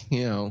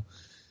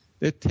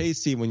 they're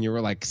tasty when you were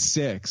like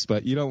 6,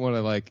 but you don't want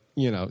to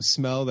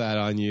smell that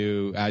on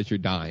you as you're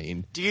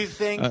dying. Do you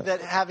think that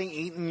having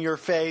eaten your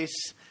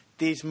face,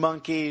 these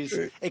monkeys,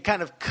 it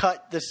kind of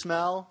cut the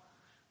smell?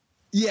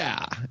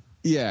 Yeah.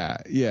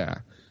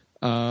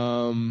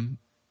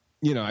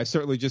 I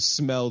certainly just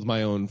smelled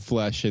my own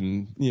flesh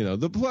and,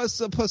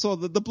 plus all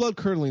the blood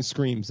curdling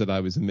screams that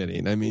I was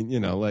emitting. I mean,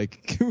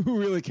 who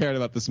really cared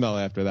about the smell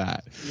after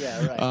that?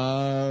 Yeah, right.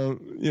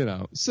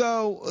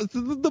 So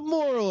the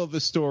moral of the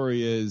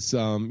story is,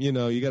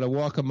 you got to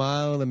walk a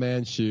mile in a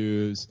man's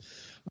shoes.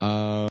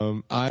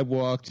 I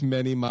walked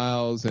many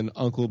miles in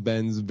Uncle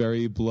Ben's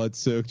very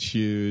blood-soaked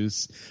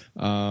shoes.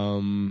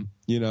 When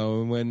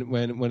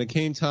it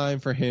came time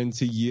for him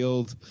to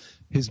yield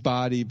his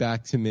body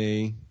back to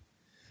me,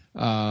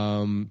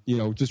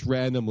 just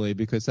randomly,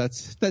 because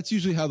that's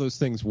usually how those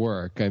things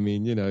work. I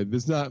mean,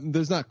 there's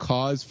not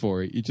cause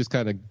for it. You just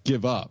kind of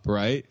give up,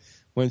 right?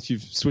 Once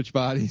you've switched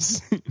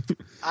bodies.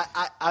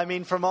 I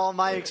mean, from all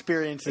my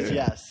experiences,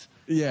 yes.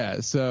 Yeah.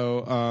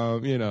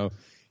 So,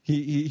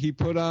 he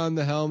put on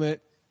the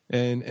helmet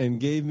and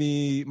gave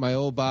me my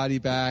old body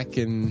back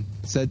and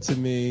said to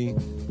me,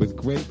 with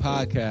great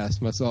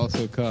podcast must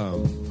also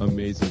come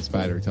Amazing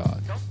Spider Talk.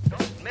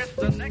 Don't miss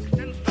the next